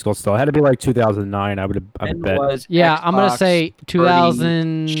was in high school still. It had to be like 2009. I would When bet. was Yeah, I'm gonna Xbox say chat.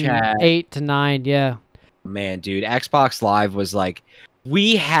 2008 to 9. Yeah. Man, dude, Xbox Live was like,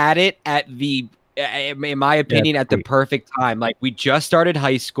 we had it at the, in my opinion, at the perfect time. Like, we just started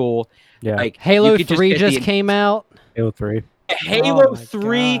high school. Yeah. Like Halo you could 3 get just the- came out. Halo 3. Halo Oh my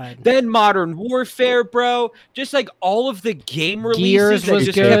 3, God. then Modern Warfare, bro. Just like all of the game releases Gears that was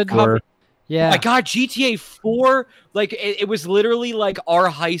just good. kept coming. Yeah. Oh my God, GTA 4, like it was literally like our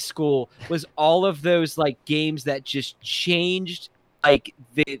high school was all of those like games that just changed like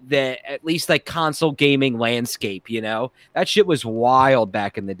the at least like console gaming landscape, you know? That shit was wild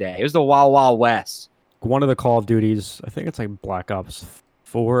back in the day. It was the Wild Wild West. One of the Call of Duties, I think it's like Black Ops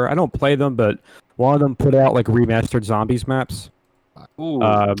 4. I don't play them, but one of them put out like remastered zombies maps. Ooh.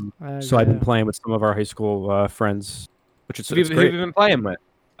 So I've been Yeah. playing with some of our high school friends, which is who have it's you great. been playing with?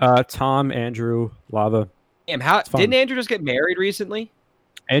 Tom, Andrew, Lava. Damn, how It's fun. didn't Andrew just get married recently?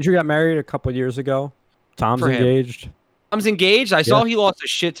 Andrew got married a couple years ago. Tom's for him. engaged. Tom's engaged. I saw he lost a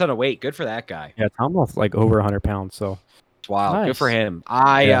shit ton of weight. Good for that guy. Yeah, Tom lost like over 100 pounds. So It's wild. Good Nice. for him.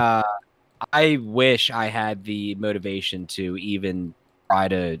 I wish I had the motivation to even try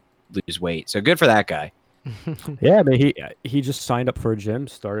to lose weight. So good for that guy. yeah, I mean, he just signed up for a gym,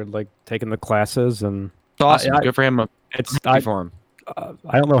 started like taking the classes, and It's awesome. I- Good for him. it's Happy for him.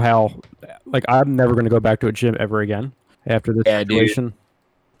 I don't know how. Like, I'm never going to go back to a gym ever again after this Yeah, dude. situation.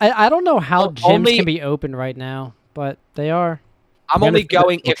 I don't know how Well, gyms only- can be open right now, but they are. I'm Yeah, only they'll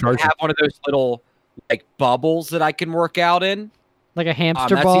going if charge they you. have one of those little like bubbles that I can work out in. Like a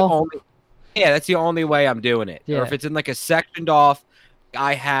hamster That's ball. the only. Yeah, that's the only way I'm doing it. Yeah. Or if it's in like a sectioned off,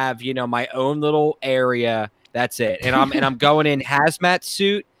 I have my own little area. That's it. And I'm going in hazmat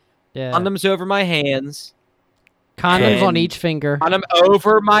suit, Yeah. condoms over my hands, Condoms on and- each finger. condom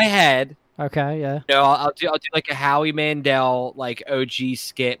over my head. Okay, yeah. I'll do like a Howie Mandel like OG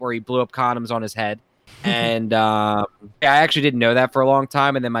skit where he blew up condoms on his head. And yeah, I actually didn't know that for a long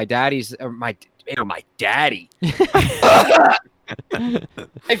time. And then my daddy.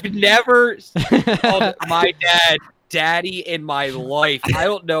 I've never called my dad daddy in my life. I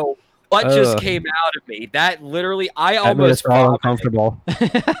don't know what just Ugh. came out of me. That literally, I I mean, almost it's all vomited. uncomfortable.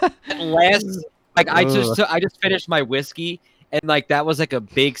 Last, like I Ugh. just finished my whiskey, and like that was like a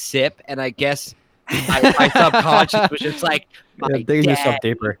big sip, and I guess my subconscious was just like, my Yeah, digging yourself Uh, dad.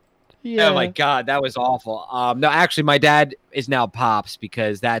 deeper. yeah. Oh my god, that was awful. No, actually, my dad is now Pops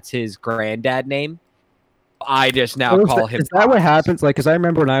because that's his granddad name. I just now Oh, call him. Is that what Pops. happens? Like, because I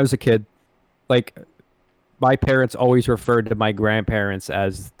remember when I was a kid, like, my parents always referred to my grandparents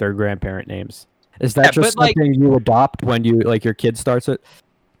as their grandparent names. Is that Yeah, just but, like- something you adopt when you like your kid starts it?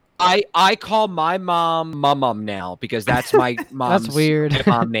 I call my mom Mum now because that's my mom's weird.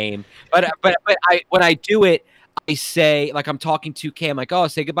 my mom name. But I when I do it, I say like I'm talking to Cam, like, oh,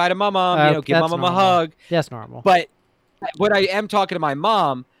 say goodbye to my mom, give that's mom a normal. hug. That's normal. But when I am talking to my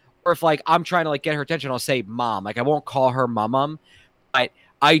mom, or if like I'm trying to like get her attention, I'll say mom. Like I won't call her mum, but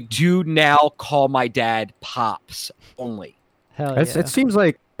I do now call my dad Pops only. Hell It's, yeah. It seems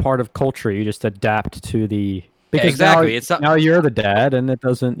like part of culture. You just adapt to the because exactly. Now, It's not- now you're the dad, and it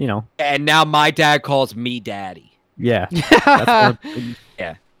doesn't. And now my dad calls me daddy. Yeah. That's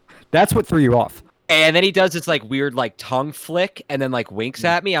Yeah. That's what threw you off. And then he does this like weird like tongue flick and then like winks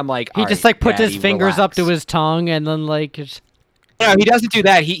at me. I'm like, he "All just right, like puts his daddy, fingers up to relax." his tongue and then like just, No, he doesn't do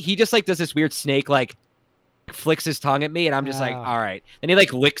that. He just like does this weird snake like flicks his tongue at me, and I'm just like, Oh. all right. And he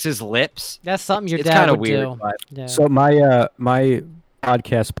like licks his lips. that's something your It's dad kind of would weird. do. But Yeah. So my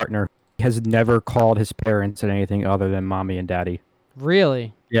podcast partner has never called his parents anything other than mommy and daddy.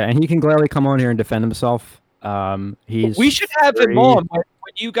 Really? Yeah, and he can gladly come on here and defend himself. He's we should have him very- on when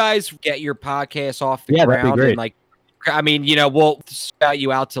you guys get your podcast off the Yeah, that'd be ground. great. And like, I mean, we'll shout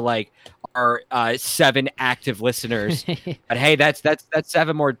you out to like our 7 active listeners. But hey, that's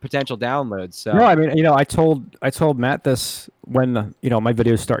 7 more potential downloads. So No, I mean, I told Matt this when my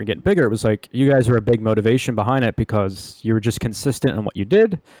videos started getting bigger. It was like you guys were a big motivation behind it because you were just consistent in what you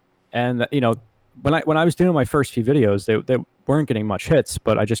did, and when I was doing my first few videos, they weren't getting much hits,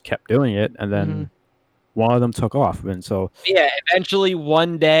 but I just kept doing it, and then one of them took off, and so yeah, eventually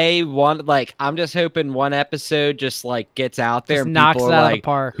one day, I'm just hoping one episode just like gets out there Just and knocks it people out are of the like,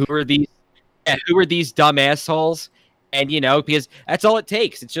 park. who are these dumb assholes? And because that's all it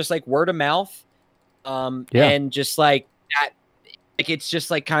takes. It's just like word of mouth. Yeah. And just like that, like it's just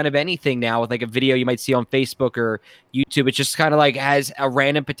like kind of anything now with like a video you might see on Facebook or YouTube. It just kind of like has a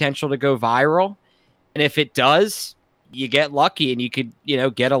random potential to go viral. And if it does, you get lucky and you could,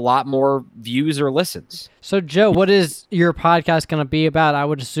 get a lot more views or listens. So Joe, what is your podcast going to be about? I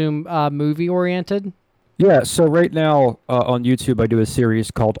would assume movie oriented. yeah. So right now on YouTube, I do a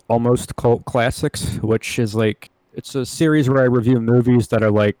series called Almost Cult Classics, which is like it's a series where I review movies that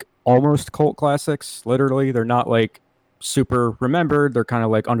are like almost cult classics. Literally, they're not like super remembered. They're kind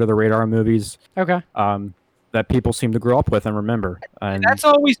of like under the radar movies. Okay. That people seem to grow up with and remember. And That's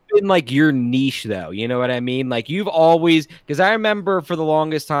always been like your niche, though. You know what I mean? Like you've always, because I remember for the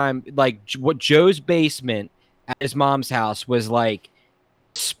longest time, like what Joe's basement at his mom's house was like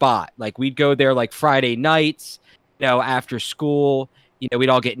spot. Like we'd go there like Friday nights, after school. We'd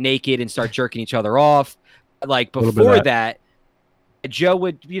all get naked and start jerking each other off. Like before that, Joe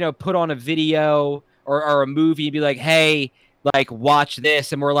would, put on a video or a movie and be like, hey, like watch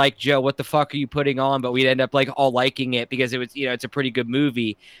this. And we're like, Joe, what the fuck are you putting on? But we'd end up like all liking it because it was, it's a pretty good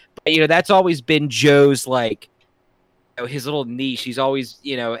movie. But, that's always been Joe's like, his little niche. He's always,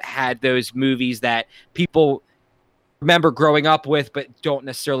 had those movies that people remember growing up with, but don't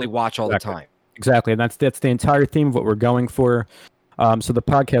necessarily watch all the time. Exactly. And that's the entire theme of what we're going for. So the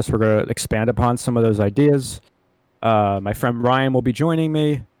podcast, we're going to expand upon some of those ideas. My friend Ryan will be joining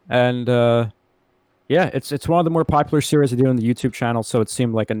me, and it's one of the more popular series I do on the YouTube channel. So it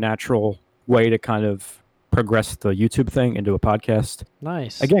seemed like a natural way to kind of progress the YouTube thing into a podcast.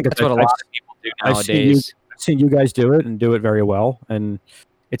 Nice. Again, that's what a lot of people do nowadays. I've seen you guys do it and do it very well, and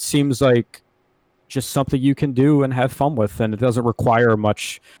it seems like just something you can do and have fun with, and it doesn't require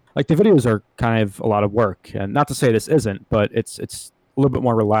much. Like the videos are kind of a lot of work, and not to say this isn't, but it's a little bit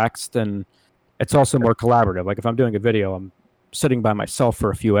more relaxed, and it's also more collaborative. Like if I'm doing a video, I'm sitting by myself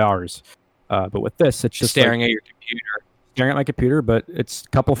for a few hours, but with this, it's just staring at your computer, staring at my computer. But it's a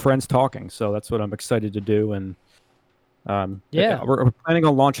couple friends talking, so that's what I'm excited to do. And we're planning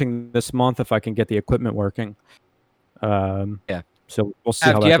on launching this month if I can get the equipment working. So we'll see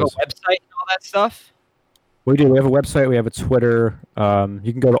how that goes. Do you have a website and all that stuff? We do. We have a website. We have a Twitter.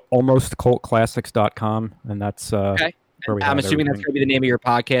 You can go to almostcultclassics.com, and that's okay. Where we I'm assuming that's going to be the name of your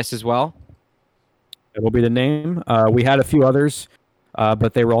podcast as well. It will be the name. We had a few others,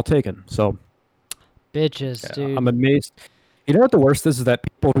 but they were all taken. So, bitches, dude. I'm amazed. You know what the worst is that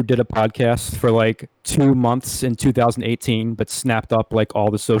people who did a podcast for like 2 months in 2018, but snapped up like all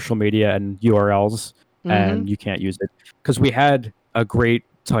the social media and URLs, and you can't use it because we had a great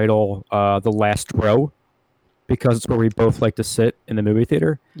title, The Last Row. Because it's where we both like to sit in the movie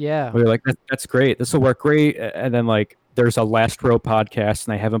theater. Yeah. We were like, that's great. This will work great. And then like there's a Last Row podcast,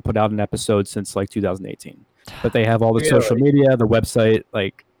 and they haven't put out an episode since like 2018. But they have all the social media, the website.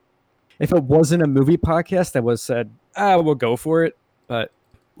 Like, if it wasn't a movie podcast, I would have said, we'll go for it. But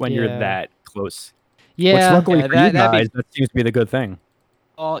when you're that close. Yeah. Which luckily for you guys, that seems to be the good thing.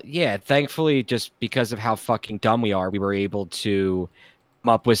 Well, yeah. Thankfully, just because of how fucking dumb we are, we were able to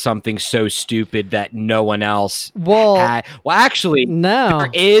up with something so stupid that no one else had. Well, actually, no.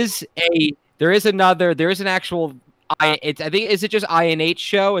 There is an actual I think is it just INH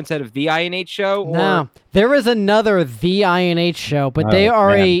show instead of the INH show? Or? No, there is another the INH show, but they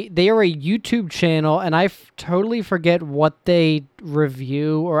are a YouTube channel, and I totally forget what they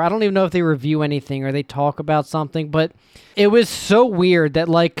review, or I don't even know if they review anything or they talk about something. But it was so weird that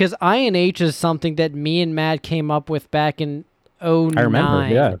because INH is something that me and Matt came up with back in 2009. I remember,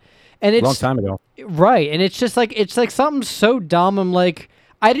 yeah. And it's a long time ago. Right. And it's just it's like something so dumb. I'm like,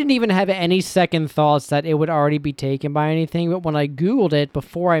 I didn't even have any second thoughts that it would already be taken by anything. But when I Googled it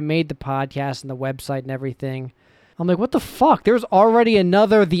before I made the podcast and the website and everything, I'm like, what the fuck? There's already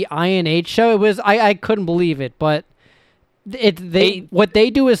another the INH show. It was I couldn't believe it, but what they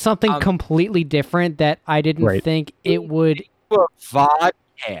do is something completely different that I didn't think it would. A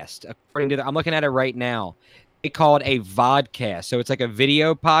vodcast, according to I'm looking at it right now. They call it a vodcast. So it's like a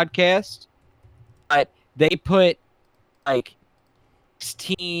video podcast, but they put like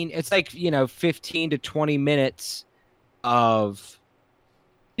 15 to 20 minutes of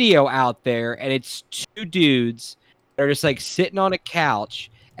video out there, and it's two dudes that are just like sitting on a couch,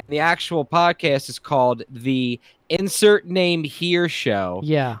 and the actual podcast is called the Insert Name Here Show.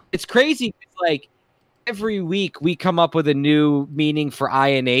 Yeah. It's crazy. It's like every week we come up with a new meaning for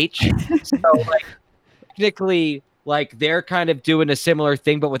INH. So like technically, like they're kind of doing a similar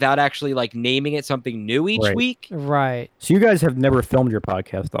thing, but without actually like naming it something new each week. Right. So you guys have never filmed your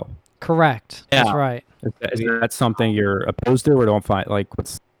podcast, though. Correct. Yeah. That's right. Is that something you're opposed to, or don't find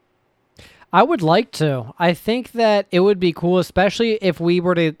what's? I would like to. I think that it would be cool, especially if we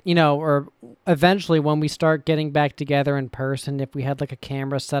were to, or eventually when we start getting back together in person, if we had like a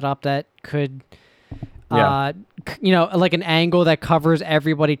camera set up that could, like an angle that covers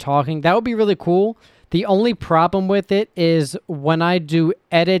everybody talking. That would be really cool. The only problem with it is when I do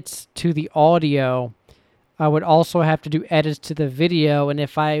edits to the audio, I would also have to do edits to the video. And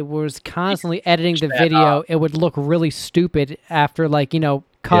if I was constantly editing the video, it would look really stupid after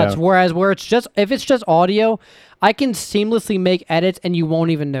cuts. Yeah. Whereas if it's just audio, I can seamlessly make edits and you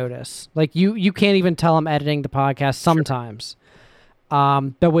won't even notice. Like you can't even tell I'm editing the podcast sometimes.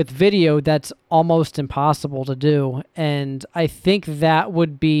 Sure. But with video, that's almost impossible to do. And I think that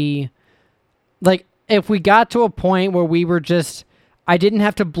would be if we got to a point where we were I didn't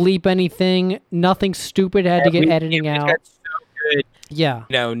have to bleep anything, nothing stupid had to get editing out. Get so could, Yeah.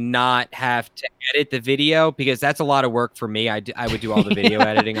 not have to edit the video, because that's a lot of work for me. I would do all the video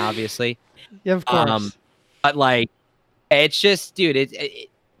editing, obviously. Yeah, of course. But like, it's just, dude,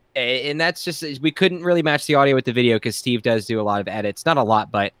 and that's just, we couldn't really match the audio with the video because Steve does do a lot of edits, not a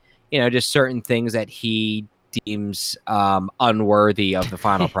lot, but just certain things that he deems unworthy of the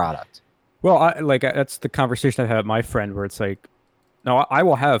final product. Well, that's the conversation I had with my friend where it's like, no, I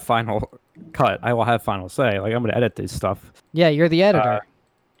will have final cut. I will have final say. Like, I'm going to edit this stuff. Yeah, you're the editor.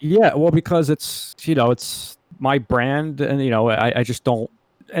 Yeah, well, because it's it's my brand, and I just don't.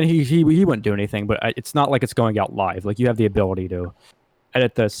 And he wouldn't do anything, but it's not like it's going out live. Like, you have the ability to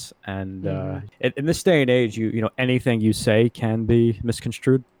edit this, and in this day and age, anything you say can be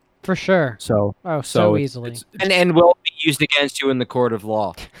misconstrued. For sure. So easily. And will be used against you in the court of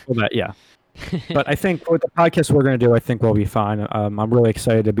law. Well, yeah. But I think with the podcast we're going to do, I think we'll be fine. I'm really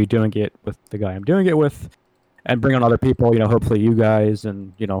excited to be doing it with the guy I'm doing it with, and bring on other people. Hopefully you guys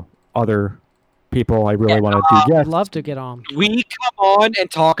and other people. I really want to do. I'd love to get on. We come on and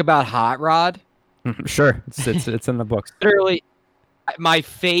talk about Hot Rod. Sure, it's in the books. Literally, one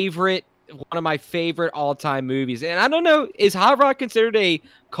of my favorite all-time movies. And I don't know, is Hot Rod considered a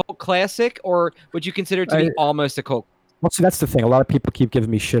cult classic, or would you consider it to be almost a cult? Well, see, that's the thing. A lot of people keep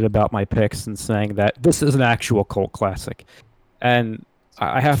giving me shit about my picks and saying that this is an actual cult classic, and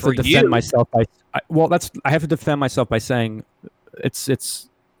I have to defend myself by. I have to defend myself by saying it's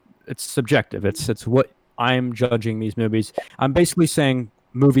subjective. It's what I'm judging these movies. I'm basically saying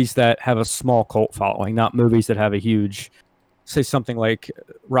movies that have a small cult following, not movies that have a huge, say something like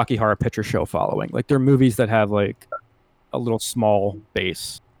Rocky Horror Picture Show following. Like, they're movies that have like a little small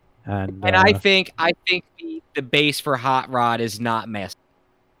base. And I think the base for Hot Rod is not massive.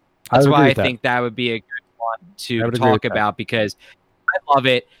 That's why I think that would be a good one to talk about, because I love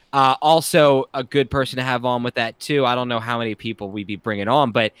it. Also, a good person to have on with that too. I don't know how many people we'd be bringing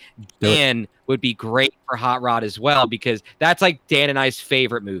on, but Dan would be great for Hot Rod as well, because that's like Dan and I's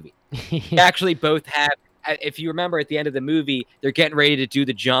favorite movie. We actually both have. If you remember, at the end of the movie, they're getting ready to do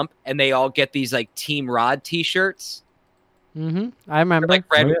the jump, and they all get these like Team Rod T-shirts. I remember. Like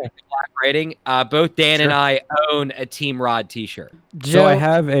red with black writing. Both Dan and I own a Team Rod T-shirt. So I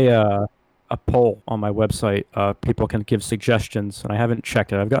have a poll on my website. People can give suggestions, and I haven't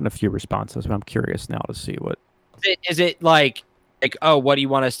checked it. I've gotten a few responses, but I'm curious now to see what. Is it like, oh, what do you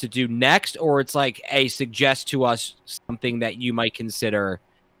want us to do next? Or it's like, hey, suggest to us something that you might consider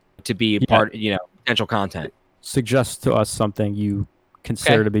to be part, potential content. Suggest to us something you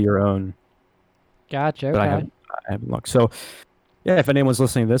consider to be your own. Gotcha. Okay. But I haven't looked. So, yeah, if anyone's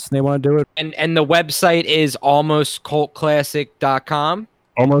listening to this and they want to do it. And the website is almostcultclassic.com.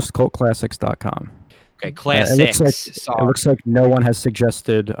 Almostcultclassics.com. Okay, classics. It looks like no one has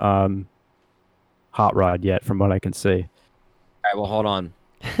suggested Hot Rod yet, from what I can see. All right, well, hold on.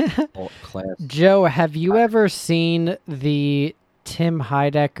 Joe, have you ever seen the Tim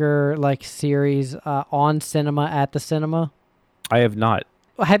Heidecker series on cinema at the cinema? I have not.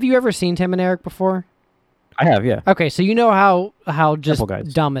 Have you ever seen Tim and Eric before? I have, yeah. Okay, so you know how just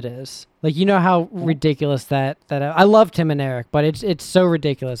dumb it is. Like, you know how ridiculous that I love Tim and Eric, but it's so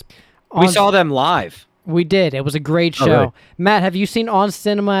ridiculous. We saw them live. We did. It was a great show. Really? Matt, have you seen On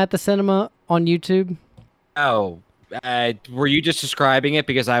Cinema at the Cinema on YouTube? Oh, were you just describing it?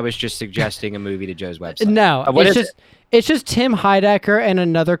 Because I was just suggesting a movie to Joe's website. No, it's just Tim Heidecker and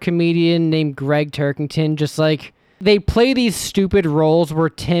another comedian named Greg Turkington. Just like, they play these stupid roles where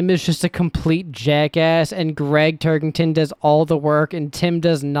Tim is just a complete jackass and Greg Turkington does all the work and Tim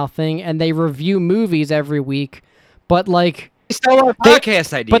does nothing, and they review movies every week. But still a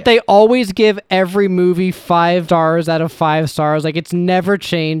podcast idea. But they always give every movie 5 stars out of 5 stars. Like, it's never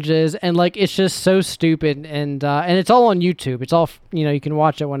changes, and it's just so stupid. And it's all on YouTube. It's all you can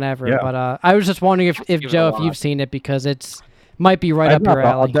watch it whenever. Yeah. But I was just wondering if Joe, if you've seen it, because it's might be right up your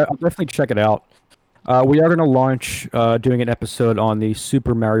alley. I'll definitely check it out. We are going to launch doing an episode on the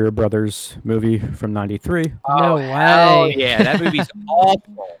Super Mario Brothers movie from '93. No way! Oh yeah, that movie's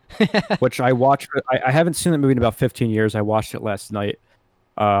awful. Which I watched. I haven't seen that movie in about 15 years. I watched it last night.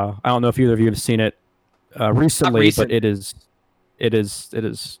 I don't know if either of you have seen it recently, but it is.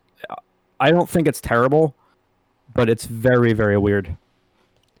 I don't think it's terrible, but it's very, very weird.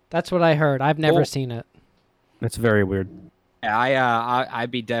 That's what I heard. I've never seen it. It's very weird. Yeah,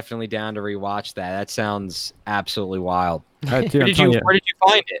 I'd be definitely down to rewatch that. That sounds absolutely wild. Dude, where did you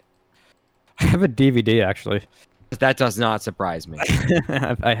find it? I have a DVD, actually. That does not surprise me.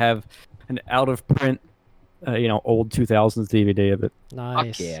 I have an out of print, old 2000s DVD of it.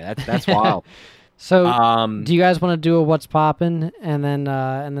 Nice. Fuck yeah, that's wild. So, do you guys want to do a what's poppin' and then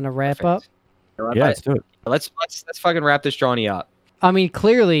a wrap up? Yeah, let's do it. Let's fucking wrap this Johnny up. I mean,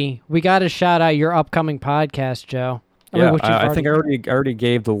 clearly, we got to shout out your upcoming podcast, Joe. I think I already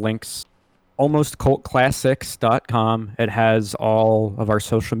gave the links. AlmostCultClassics.com. It has all of our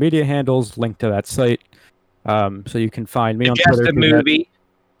social media handles linked to that site. So you can find me on Twitter. Suggest a movie.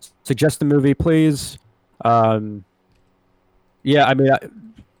 Suggest a movie, please. Yeah, I mean,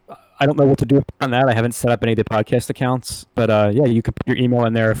 I don't know what to do on that. I haven't set up any of the podcast accounts, but yeah, you can put your email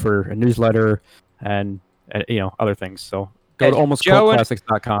in there for a newsletter and other things. So go to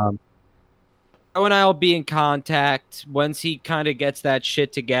almostcultclassics.com. Joe and I will be in contact once he kind of gets that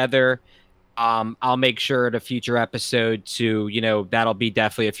shit together. I'll make sure at a future episode to, that'll be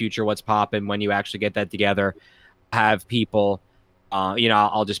definitely a future What's Poppin' when you actually get that together. Have people,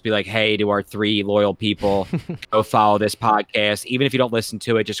 I'll just be like, hey, to our 3 loyal people, go follow this podcast. Even if you don't listen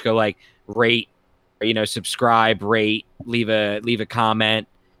to it, just go like rate, subscribe, rate, leave a comment.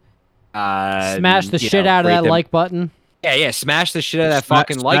 Smash the shit out of that like button. Yeah, smash the shit out of that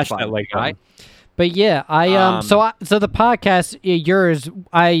fucking like button, right? But yeah, so the podcast, yours,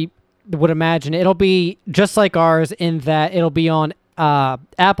 I would imagine it'll be just like ours in that it'll be on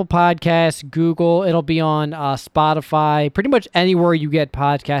Apple Podcasts, Google, it'll be on Spotify, pretty much anywhere you get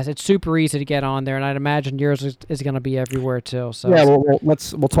podcasts. It's super easy to get on there, and I'd imagine yours is going to be everywhere too. So yeah,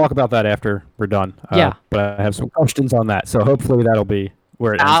 we'll talk about that after we're done. Yeah, but I have some questions on that, so hopefully that'll be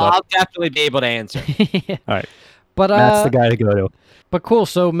where it ends up. I'll definitely be able to answer. All right, but Matt's the guy to go to. But cool.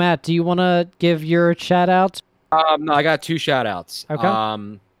 So Matt, do you want to give your shout outs? No, I got 2 shout outs.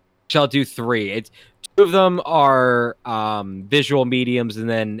 Okay. Shall do 3. 2 of them are visual mediums, and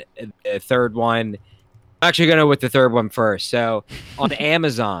then the third one, I'm actually going to go with the third one first. So on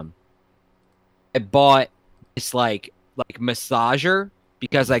Amazon, I bought this like massager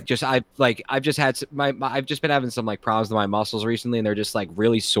because I've just had I've just been having some like problems with my muscles recently, and they're just like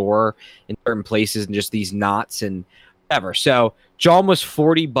really sore in certain places and just these knots and whatever. So John was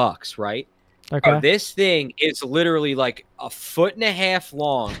 $40, right? Okay. This thing is literally like 1.5 feet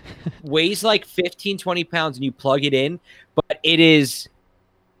long, weighs like 15-20 pounds, and you plug it in, but it is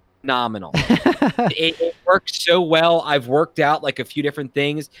phenomenal. it works so well. I've worked out like a few different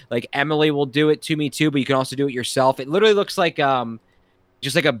things. Like Emily will do it to me too, but you can also do it yourself. It literally looks like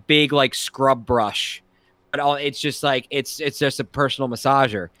just like a big like scrub brush, but it's just like it's just a personal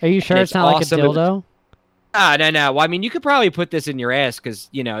massager. Are you sure it's not awesome. Like a dildo? No. Well, I mean, you could probably put this in your ass because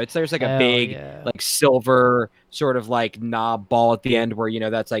there's like a big like silver sort of like knob ball at the end where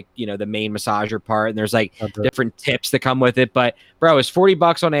that's like the main massager part, and there's like different tips that come with it. But bro, it's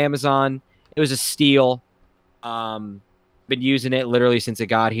 $40 on Amazon. It was a steal. Been using it literally since it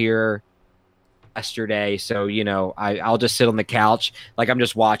got here yesterday. So I'll just sit on the couch like I'm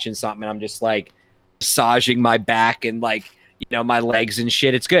just watching something, and I'm just like massaging my back and like my legs and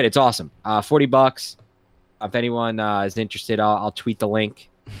shit. It's good. It's awesome. $40. If anyone is interested, I'll tweet the link.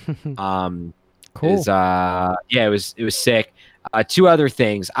 Cool. It was sick. 2 other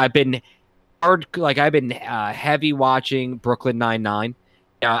things. I've been heavy watching Brooklyn Nine-Nine.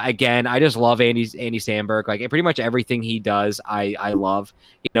 Again, I just love Andy Samberg. Like pretty much everything he does, I love.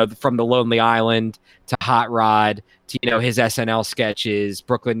 From The Lonely Island to Hot Rod to his SNL sketches,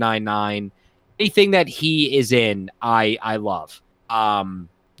 Brooklyn Nine-Nine, anything that he is in, I love.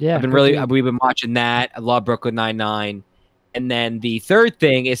 Yeah, we've been watching that. I love Brooklyn Nine-Nine. And then the third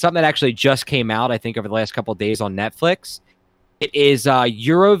thing is something that actually just came out, I think, over the last couple of days on Netflix. It is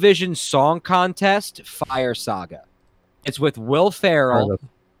Eurovision Song Contest Fire Saga. It's with Will Ferrell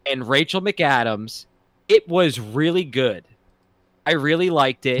and Rachel McAdams. It was really good. I really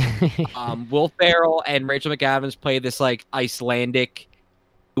liked it. Will Ferrell and Rachel McAdams play this like Icelandic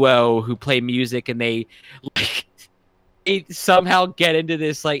duo who play music, and they somehow get into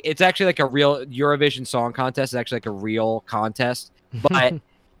this like it's actually like a real Eurovision Song Contest. It's actually like a real contest, but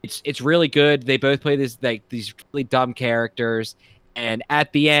it's really good. They both play these really dumb characters, and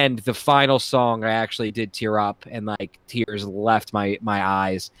at the end, the final song, I actually did tear up, and like tears left my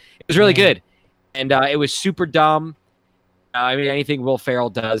eyes. It was really good, and it was super dumb. I mean, anything Will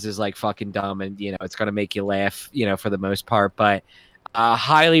Ferrell does is like fucking dumb, and it's gonna make you laugh, for the most part. But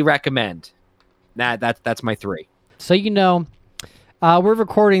highly recommend. That's my 3. So, we're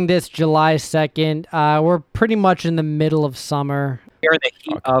recording this July 2nd. We're pretty much in the middle of summer. You're in the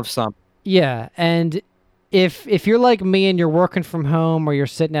heat of summer. Yeah, and if you're like me and you're working from home or you're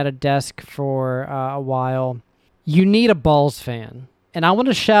sitting at a desk for a while, you need a Balls fan. And I want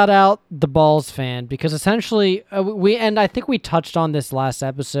to shout out the Balls fan because essentially I think we touched on this last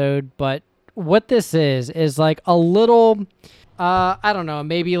episode, but what this is like a little, I don't know,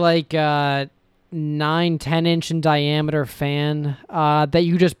 maybe like 9-10 inch in diameter fan that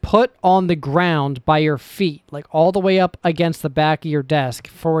you just put on the ground by your feet, like all the way up against the back of your desk,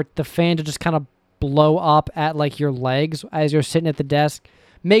 for the fan to just kind of blow up at like your legs as you're sitting at the desk.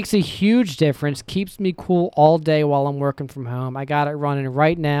 Makes a huge difference. Keeps me cool all day while I'm working from home. I got it running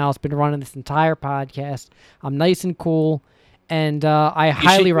right now. It's been running this entire podcast. I'm nice and cool, and I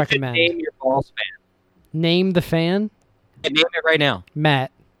highly recommend. Name your balls fan. Name the fan? Yeah, name it right now.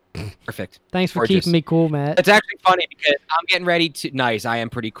 Matt. Perfect. Thanks for Gorgeous. keeping me cool, Matt. It's actually funny because I'm getting ready to. Nice. I am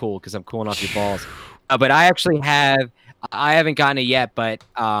pretty cool because I'm cooling off your balls. But I actually have. I haven't gotten it yet, but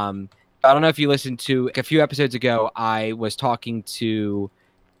I don't know if you listened to a few episodes ago. I was talking to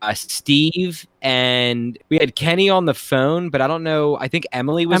Steve, and we had Kenny on the phone, but I don't know. I think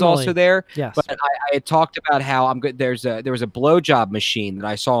Emily was also there. Yes. But I had talked about how I'm good. There was a blowjob machine that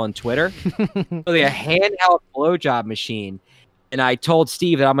I saw on Twitter. Really, a handheld blowjob machine. And I told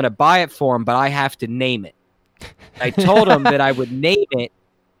Steve that I'm going to buy it for him, but I have to name it. I told him that I would name it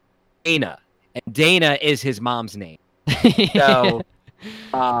Dana, and Dana is his mom's name. So,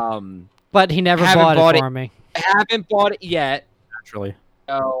 but he never bought it for me. I haven't bought it yet. Naturally.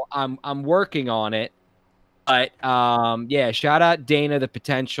 So I'm working on it. But yeah, shout out Dana, the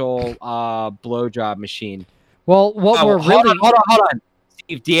potential blowjob machine. Well, what we're hold really hold on.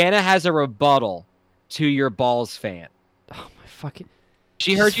 Steve, Deanna has a rebuttal to your balls fan. fucking.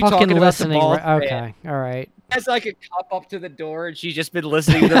 She heard She's you talking about the balls fan. Okay, all right. Has like a cup up to the door, and she's just been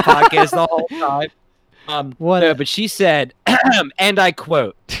listening to the podcast the whole time. What? No, but she said, and I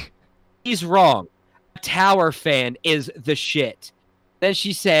quote, "He's wrong. A tower fan is the shit." Then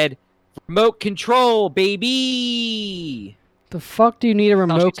she said, "Remote control, baby." The fuck do you need a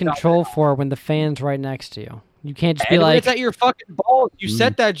remote she stopped control for when the fan's right next to you? You can't just be And like, it's at your fucking balls. You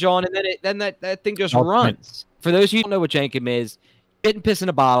set that, John, and then that thing just runs. For those of you who don't know what Jankum is, shit and piss in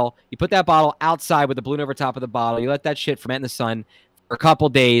a bottle. You put that bottle outside with the balloon over top of the bottle. You let that shit ferment in the sun for a couple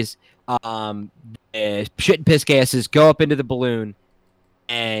days. Shit and piss gases go up into the balloon,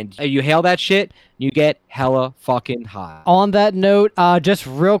 and you hail that shit, you get hella fucking high. On that note, just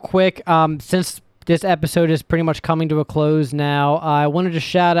real quick, since this episode is pretty much coming to a close now, I wanted to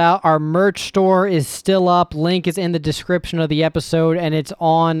shout out our merch store is still up. Link is in the description of the episode, and it's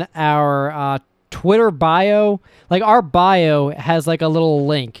on our Twitter bio. Like, our bio has like a little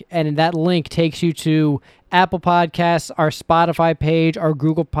link, and that link takes you to Apple Podcasts, our Spotify page, our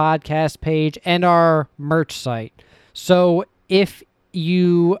Google Podcast page, and our merch site. So if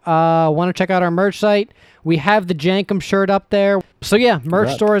you want to check out our merch site, we have the Jankum shirt up there. So yeah,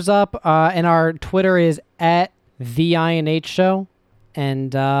 merch store is up, and our Twitter is at the INH Show,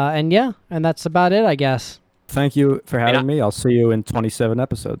 and yeah, and that's about it, I guess. Thank you for having me. I'll see you in 27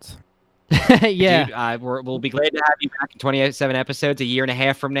 episodes. Yeah. Dude, we'll be glad to have you back in 27 episodes, a year and a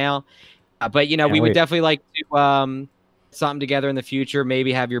half from now. But we would definitely like to something together in the future.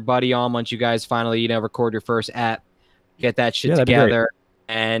 Maybe have your buddy on once you guys finally record your first app, get that shit together,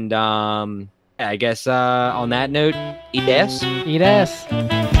 and I guess on that note, eat ass. Eat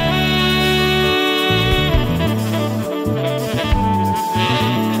ass.